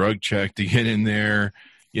to have a drug check to get in there.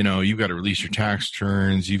 You've got to release your tax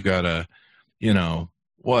returns. You've got to,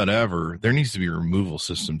 whatever. There needs to be a removal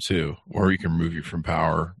system too, or you can remove you from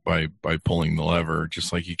power by pulling the lever,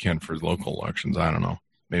 just like you can for local elections. I don't know.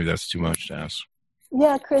 Maybe that's too much to ask.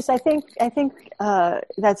 Yeah, Chris, I think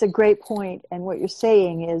that's a great point. And what you're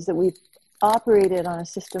saying is that we've operated on a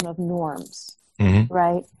system of norms, mm-hmm.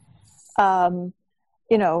 right?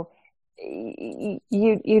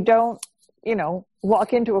 You don't,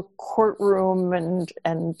 walk into a courtroom and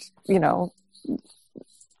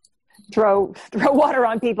throw water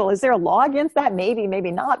on people. Is there a law against that? Maybe,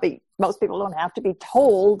 maybe not. But most people don't have to be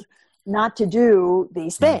told not to do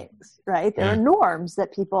these things, right? There are norms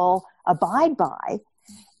that people abide by.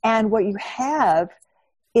 And what you have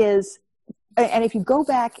is, and if you go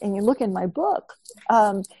back and you look in my book,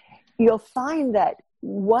 you'll find that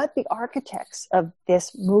what the architects of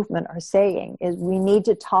this movement are saying is we need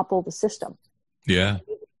to topple the system. Yeah.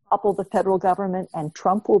 We need to topple the federal government, and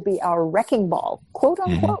Trump will be our wrecking ball, quote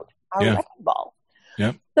unquote, our wrecking ball.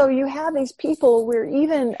 Yep. So you have these people where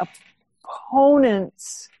even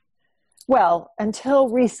opponents, well, until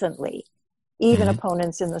recently, even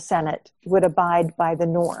opponents in the Senate would abide by the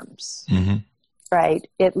norms, right?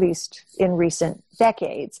 At least in recent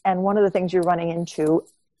decades. And one of the things you're running into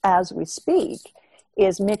as we speak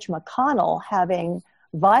is Mitch McConnell having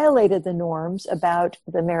violated the norms about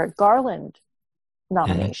the Merrick Garland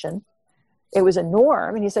nomination. It was a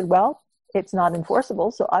norm, and he said, well, it's not enforceable,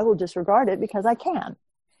 so I will disregard it because I can.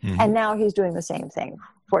 And now he's doing the same thing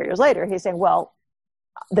 4 years later. He's saying, well,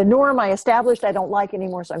 the norm I established I don't like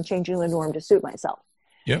anymore, so I'm changing the norm to suit myself.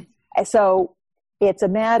 Yep. So it's a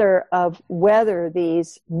matter of whether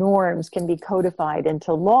these norms can be codified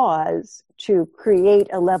into laws to create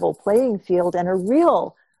a level playing field and a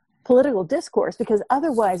real political discourse, because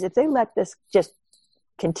otherwise, if they let this just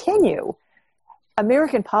continue,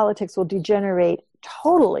 American politics will degenerate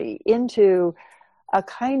totally into a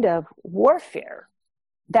kind of warfare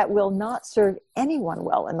that will not serve anyone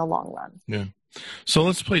well in the long run. Yeah. So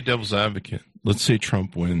let's play devil's advocate. Let's say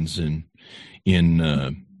Trump wins in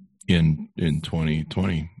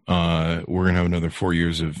 2020. We're going to have another 4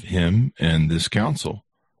 years of him and this council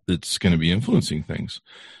that's going to be influencing things.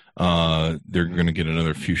 They're going to get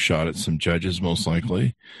another few shot at some judges, most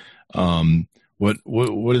likely. What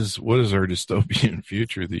is our dystopian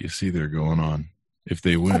future that you see there going on if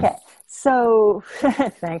they win? Okay, so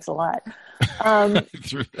thanks a lot.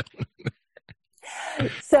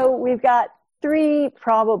 So we've got three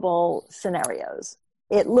probable scenarios.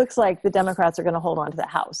 It looks like the Democrats are going to hold on to the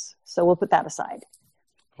House, so we'll put that aside.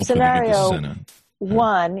 Hopefully Scenario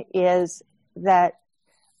one is that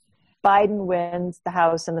Biden wins the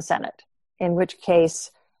House and the Senate, in which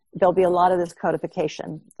case there'll be a lot of this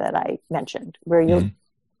codification that I mentioned, where you'll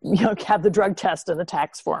have the drug test and the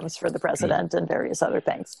tax forms for the president and various other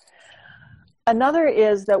things. Another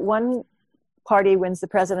is that one party wins the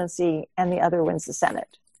presidency and the other wins the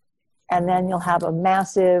Senate. And then you'll have a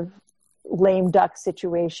massive lame duck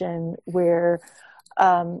situation where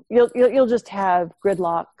you'll just have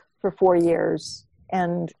gridlock for 4 years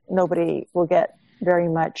and nobody will get very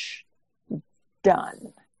much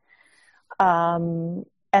done. And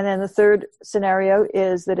then the third scenario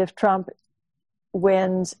is that if Trump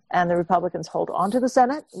wins and the Republicans hold on to the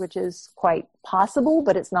Senate, which is quite possible,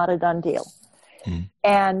 but it's not a done deal.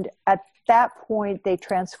 And at that point, they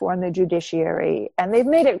transform the judiciary, and they've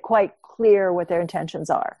made it quite clear what their intentions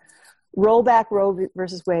are. Roll back Roe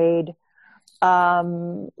versus Wade,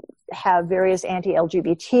 have various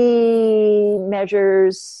anti-LGBT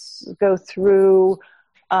measures go through.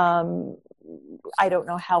 I don't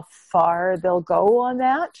know how far they'll go on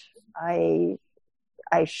that. I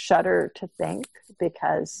shudder to think,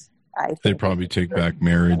 because I think they'd probably take back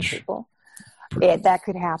marriage. That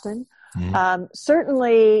could happen.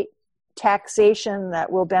 Certainly taxation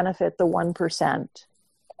that will benefit the 1%,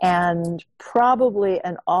 and probably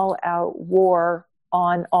an all-out war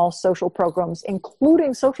on all social programs,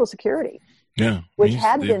 including Social Security, which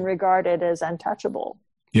had been regarded as untouchable.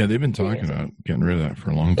 Yeah, they've been talking about getting rid of that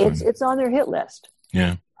for a long time. It's on their hit list.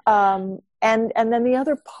 Yeah. And then the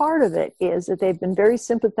other part of it is that they've been very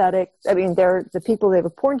sympathetic. I mean, the people they've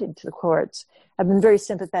appointed to the courts have been very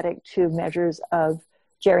sympathetic to measures of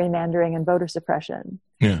gerrymandering and voter suppression.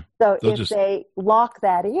 Yeah. So if they lock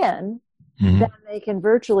that in, then they can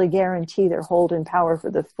virtually guarantee their hold in power for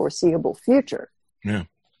the foreseeable future. Yeah.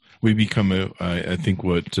 We become I think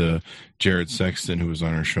what Jared Sexton, who was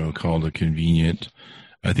on our show, called a convenient.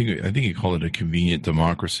 I think he called it a convenient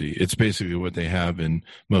democracy. It's basically what they have in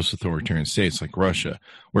most authoritarian states, like Russia,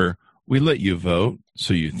 where we let you vote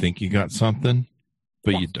so you think you got something,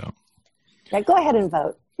 but you don't. Yeah, go ahead and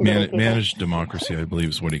vote. Managed democracy, I believe,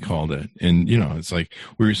 is what he called it. And, it's like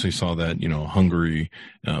we recently saw that, Hungary,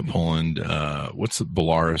 Poland,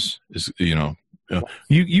 Belarus is,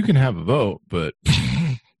 you can have a vote, but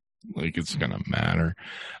like it's going to matter.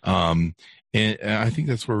 And I think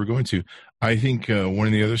that's where we're going to. I think one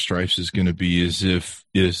of the other strifes is going to be is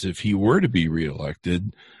if he were to be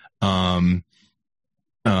reelected, and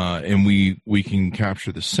we can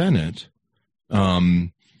capture the Senate,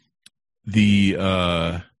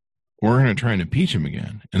 we're going to try and impeach him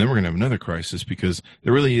again, and then we're going to have another crisis because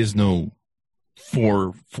there really is no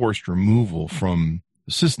forced removal from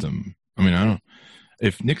the system. I mean,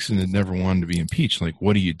 if Nixon had never wanted to be impeached, like,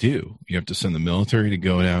 what do? You have to send the military to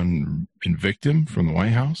go down and convict him from the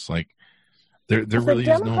White House? Like, there really is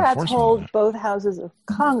no enforcement. The Democrats hold both houses of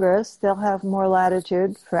Congress. They'll have more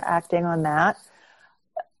latitude for acting on that.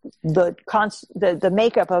 The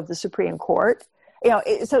makeup of the Supreme Court,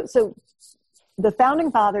 so the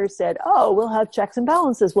founding fathers said, we'll have checks and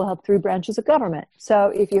balances. We'll have three branches of government.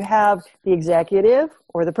 So if you have the executive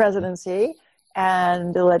or the presidency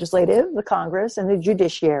and the legislative, the Congress, and the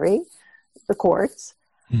judiciary, the courts,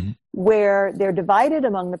 where they're divided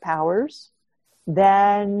among the powers,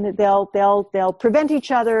 then they'll prevent each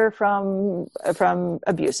other from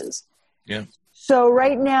abuses. Yeah. So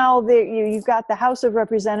right now you've got the House of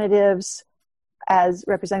Representatives as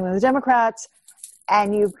representing the Democrats,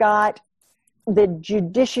 and you've got the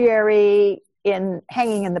judiciary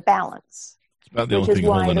hanging in the balance, which is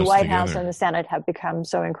why the White House and the Senate have become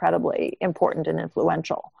so incredibly important and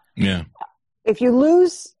influential. Yeah. If you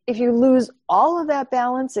lose all of that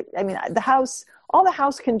balance, all the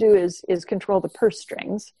House can do is control the purse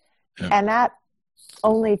strings, and that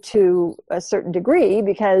only to a certain degree,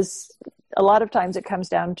 because a lot of times it comes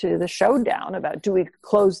down to the showdown about, do we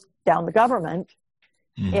close down the government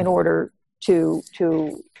in order to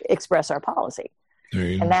express our policy?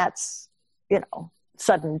 And that's,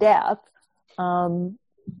 sudden death.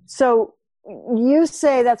 So you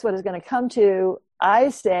say that's what it's going to come to. I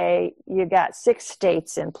say you got 6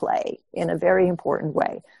 states in play in a very important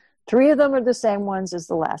way. 3 of them are the same ones as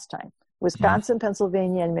the last time: Wisconsin,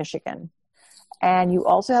 Pennsylvania, and Michigan. And you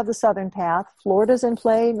also have the Southern Path. Florida's in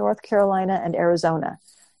play, North Carolina, and Arizona.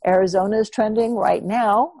 Arizona is trending right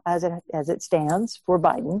now, as it stands, for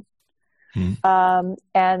Biden.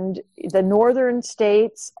 And the northern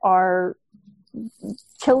states are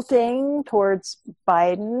tilting towards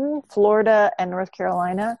Biden. Florida and North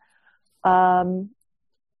Carolina are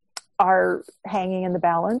hanging in the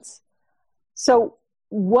balance. So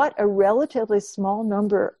what a relatively small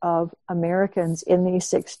number of Americans in these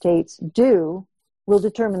 6 states do will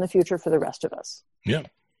determine the future for the rest of us. Yeah.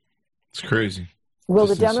 It's crazy. Will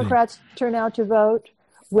the Democrats turn out to vote?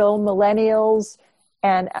 Will millennials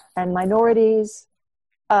and minorities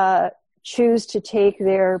choose to take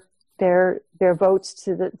their votes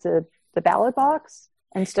to the ballot box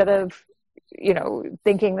instead of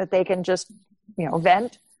thinking that they can just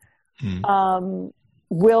vent?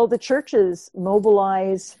 Will the churches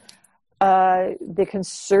mobilize the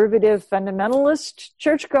conservative fundamentalist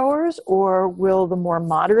churchgoers, or will the more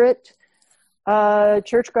moderate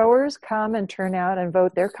churchgoers come and turn out and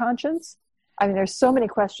vote their conscience? I mean, there's so many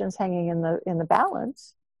questions hanging in the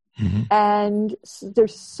balance, and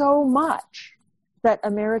there's so much that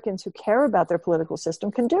Americans who care about their political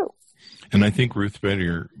system can do. And I think Ruth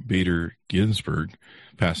Bader Ginsburg,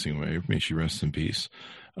 passing away, may she rest in peace,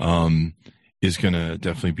 is going to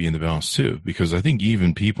definitely be in the balance too, because I think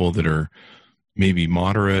even people that are maybe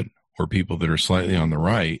moderate or people that are slightly on the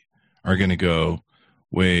right are going to go,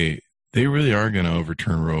 wait, they really are going to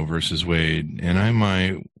overturn Roe versus Wade, and I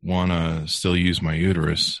might want to still use my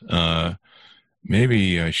uterus.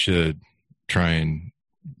 Maybe I should try and,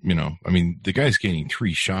 the guy's getting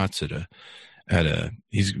 3 shots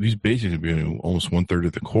he's basically been almost 1/3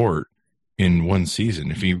 of the court in one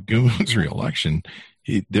season. If he wins re-election,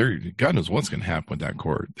 God knows what's going to happen with that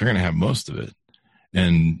court. They're going to have most of it.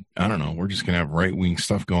 And I don't know, we're just going to have right-wing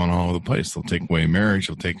stuff going all over the place. They'll take away marriage.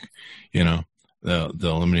 They'll take, they'll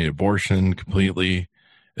eliminate abortion completely.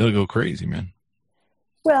 It'll go crazy, man.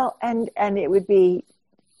 Well, and it would be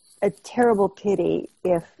a terrible pity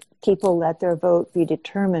if people let their vote be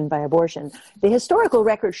determined by abortion. The historical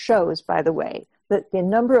record shows, by the way, that the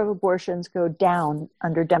number of abortions go down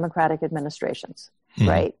under Democratic administrations,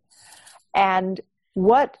 right? And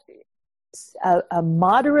what a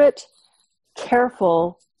moderate,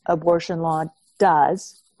 careful abortion law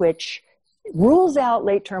does, which rules out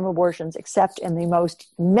late-term abortions except in the most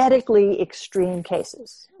medically extreme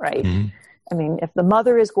cases, right? Mm-hmm. I mean, if the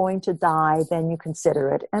mother is going to die, then you consider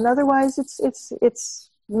it, and otherwise it's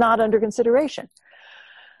not under consideration.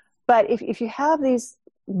 But if you have these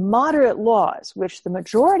moderate laws, which the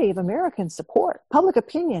majority of Americans support, public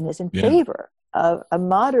opinion is in favor of a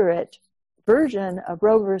moderate version of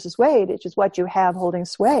Roe versus Wade, which is what you have holding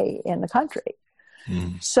sway in the country.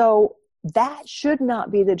 Mm. So that should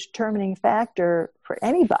not be the determining factor for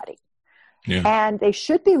anybody. Yeah. And they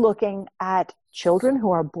should be looking at children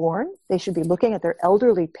who are born. They should be looking at their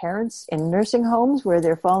elderly parents in nursing homes where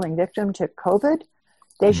they're falling victim to COVID.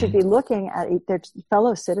 They should be looking at their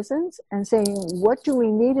fellow citizens and saying, what do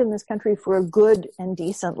we need in this country for a good and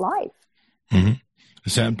decent life? Mm-hmm. The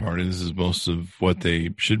sad part is most of what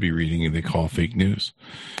they should be reading they call fake news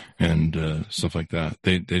and stuff like that.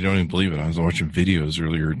 They don't even believe it. I was watching videos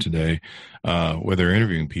earlier today where they're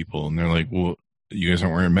interviewing people, and they're like, well, you guys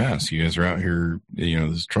aren't wearing masks. You guys are out here,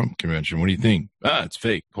 this Trump convention. What do you think? It's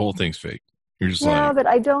fake. The whole thing's fake. You're just but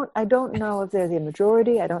I don't know if they're the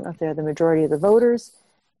majority. I don't know if they're the majority of the voters.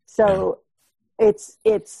 So it's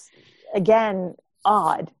again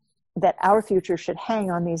odd that our future should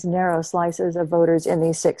hang on these narrow slices of voters in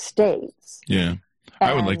these 6 states. Yeah.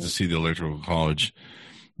 I would like to see the Electoral College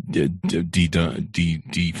defanged.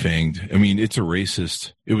 I mean, it's a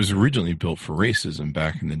racist. It was originally built for racism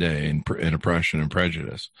back in the day and oppression and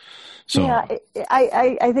prejudice. So yeah,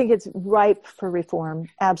 I think it's ripe for reform.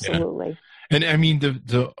 Absolutely. Yeah. And I mean,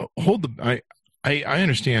 I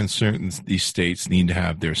understand these states need to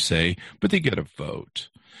have their say, but they get a vote.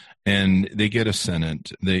 And they get a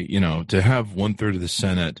Senate. To have 1/3 of the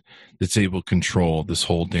Senate that's able to control this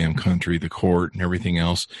whole damn country, the court and everything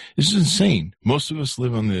else, is insane. Most of us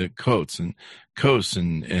live on the coasts and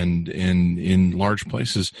in large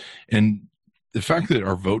places. And the fact that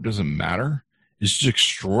our vote doesn't matter is just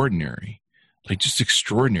extraordinary. Like, just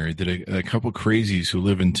extraordinary that a couple crazies who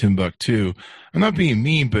live in Timbuktu, I'm not being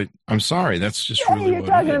mean, but I'm sorry. That's just really you're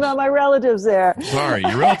talking about my relatives there. Sorry.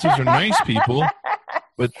 Your relatives are nice people.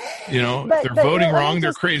 But, if they're voting wrong,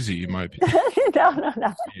 they're crazy, in my opinion.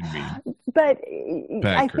 No. But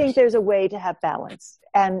I think there's a way to have balance.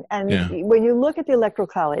 And when you look at the Electoral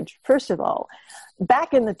College, first of all,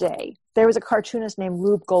 back in the day, there was a cartoonist named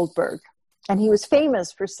Rube Goldberg. And he was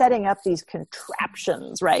famous for setting up these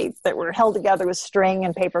contraptions, right, that were held together with string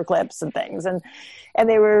and paper clips and things. And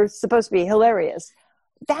they were supposed to be hilarious.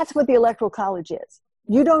 That's what the Electoral College is.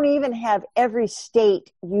 You don't even have every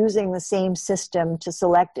state using the same system to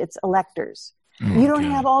select its electors. You don't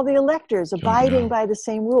have all the electors abiding by the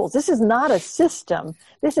same rules. This is not a system.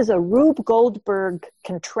 This is a Rube Goldberg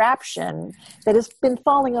contraption that has been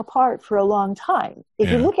falling apart for a long time. If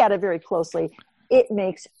you look at it very closely, it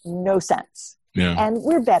makes no sense. Yeah. And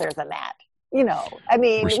we're better than that. We've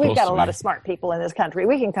got a lot of smart people in this country.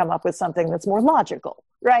 We can come up with something that's more logical,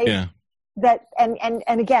 right? Yeah. That and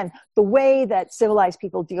again, the way that civilized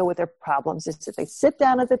people deal with their problems is that they sit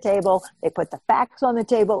down at the table, they put the facts on the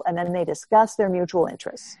table, and then they discuss their mutual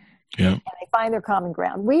interests. Yeah. And they find their common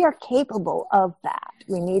ground. We are capable of that.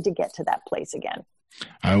 We need to get to that place again.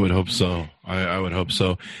 I would hope so. I would hope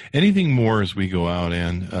so. Anything more as we go out,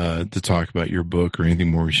 Ann, to talk about your book, or anything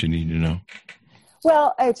more we should need to know?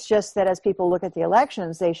 Well, it's just that as people look at the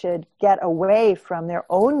elections, they should get away from their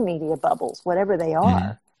own media bubbles, whatever they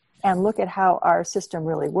are, and look at how our system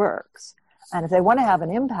really works. And if they want to have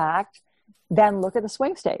an impact, then look at the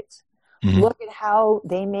swing states. Look at how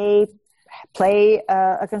they may play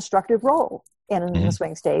a constructive role in the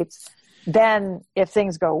swing states. Then, if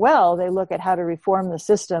things go well, they look at how to reform the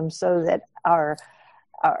system so that our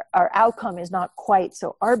outcome is not quite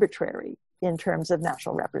so arbitrary in terms of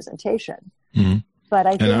national representation. But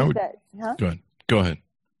I think Go ahead.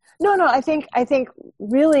 No. I think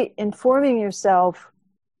really informing yourself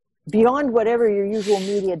beyond whatever your usual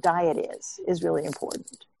media diet is really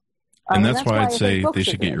important. And that's why I'd say they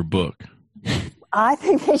should get your book. I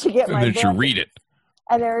think they should get my book. They should read it.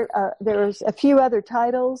 And there's a few other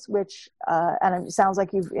titles, which, and it sounds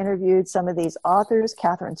like you've interviewed some of these authors,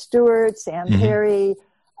 Catherine Stewart, Sam Perry,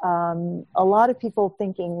 a lot of people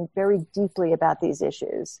thinking very deeply about these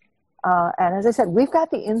issues. And as I said, we've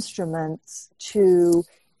got the instruments to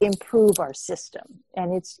improve our system,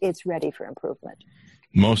 and it's ready for improvement.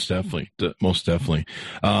 Most definitely.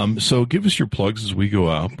 So give us your plugs as we go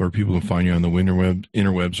out, where people can find you on the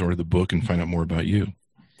interwebs or the book and find out more about you.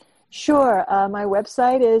 Sure. My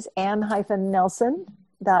website is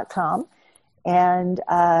ann-nelson.com. And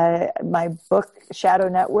my book, Shadow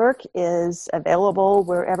Network, is available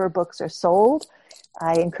wherever books are sold.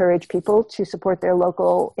 I encourage people to support their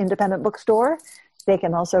local independent bookstore. They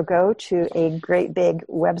can also go to a great big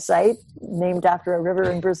website named after a river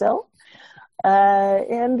in Brazil. I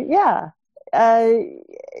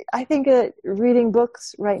think that reading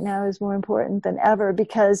books right now is more important than ever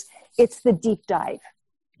because it's the deep dive.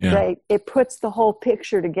 Yeah. Right? It puts the whole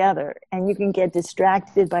picture together, and you can get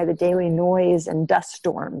distracted by the daily noise and dust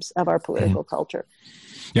storms of our political culture.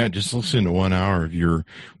 Yeah, just listen to 1 hour of your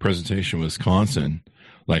presentation in Wisconsin.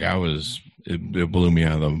 Like it blew me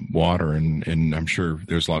out of the water, and I'm sure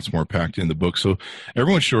there's lots more packed in the book. So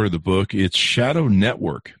everyone should order the book. It's Shadow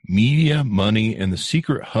Network, Media, Money, and the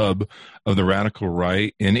Secret Hub of the Radical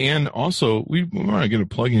Right. And also, we want to get a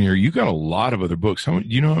plug in here. You got a lot of other books. Do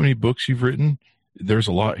you know how many books you've written? There's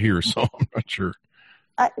a lot here, so I'm not sure.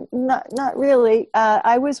 Not really.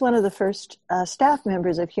 I was one of the first staff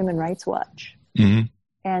members of Human Rights Watch. Mm-hmm.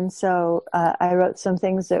 And so I wrote some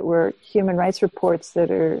things that were human rights reports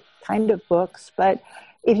that are kind of books. But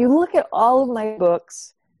if you look at all of my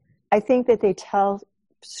books, I think that they tell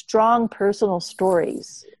strong personal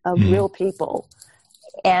stories of real people.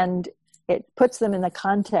 And it puts them in the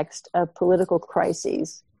context of political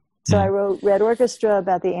crises. So I wrote Red Orchestra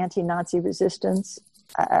about the anti-Nazi resistance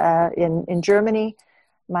in Germany.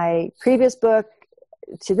 My previous book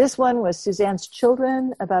to this one was Suzanne's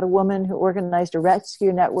Children, about a woman who organized a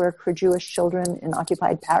rescue network for Jewish children in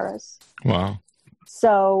occupied Paris. Wow.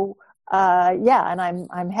 So, and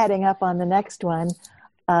I'm heading up on the next one.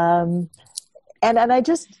 And I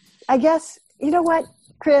guess, you know what,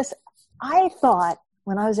 Chris, I thought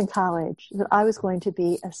when I was in college that I was going to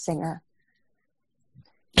be a singer.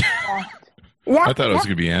 Yeah, I thought I was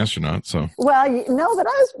going to be an astronaut. So but I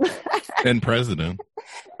was and president.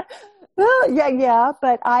 Well, yeah,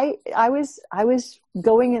 but I was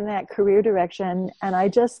going in that career direction, and I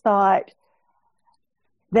just thought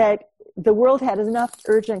that the world had enough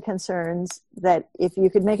urgent concerns that if you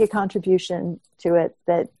could make a contribution to it,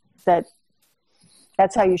 that's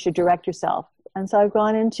how you should direct yourself. And so I've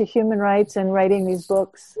gone into human rights and writing these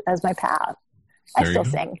books as my path. I still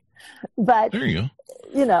sing, but there you go.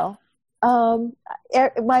 You know,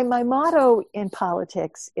 my motto in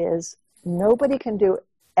politics is nobody can do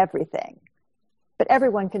everything, but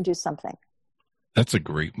everyone can do something. That's a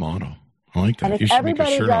great motto. I like that. And if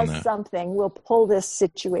everybody does something, we'll pull this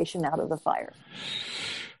situation out of the fire.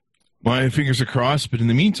 My fingers are crossed, but in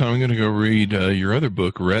the meantime, I'm going to go read your other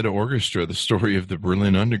book, Red Orchestra, the story of the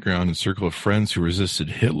Berlin Underground and Circle of Friends who resisted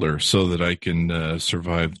Hitler, so that I can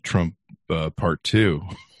survive Trump Part 2.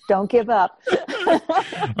 Don't give up.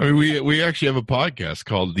 I mean, we actually have a podcast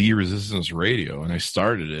called The Resistance Radio, and I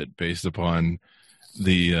started it based upon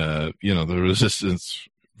the resistance,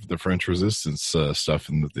 the French resistance stuff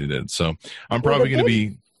that they did. So I'm probably going to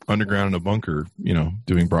be underground in a bunker,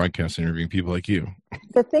 doing broadcast interviewing people like you.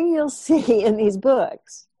 The thing you'll see in these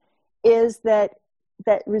books is that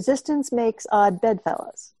resistance makes odd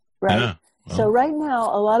bedfellows, right? Yeah. Well, so right now,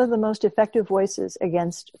 a lot of the most effective voices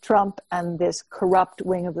against Trump and this corrupt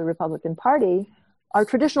wing of the Republican Party are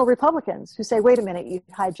traditional Republicans who say, wait a minute, you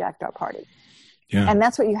hijacked our party. Yeah. And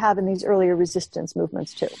that's what you have in these earlier resistance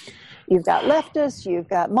movements too. You've got leftists, you've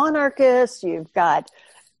got monarchists, you've got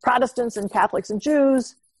Protestants and Catholics and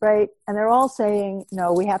Jews, right? And they're all saying,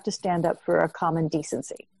 no, we have to stand up for a common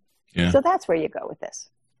decency. Yeah. So that's where you go with this.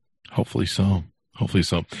 Hopefully so. All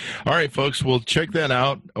right, folks, well, check that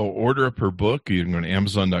out. Order up her book. You can go to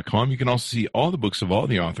Amazon.com. You can also see all the books of all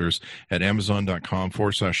the authors at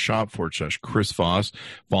Amazon.com/shop/Chris Voss.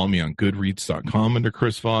 Follow me on Goodreads.com under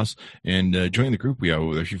Chris Voss, and join the group we have.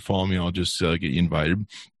 If you follow me, I'll just get you invited.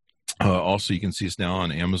 Also, you can see us now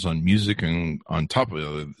on Amazon Music and on top of the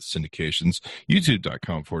other syndications,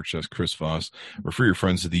 youtube.com/Chris Voss, or for your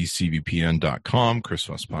friends at thecvpn.com, Chris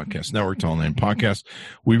Voss Podcast Network, online podcast.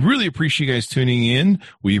 We really appreciate you guys tuning in.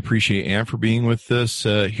 We appreciate Ann for being with us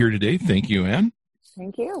here today. Thank you, Ann.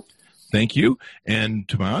 Thank you. Thank you. And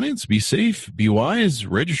to my audience, be safe, be wise,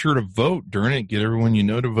 register to vote during it, get everyone you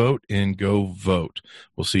know to vote, and go vote.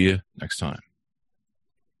 We'll see you next time.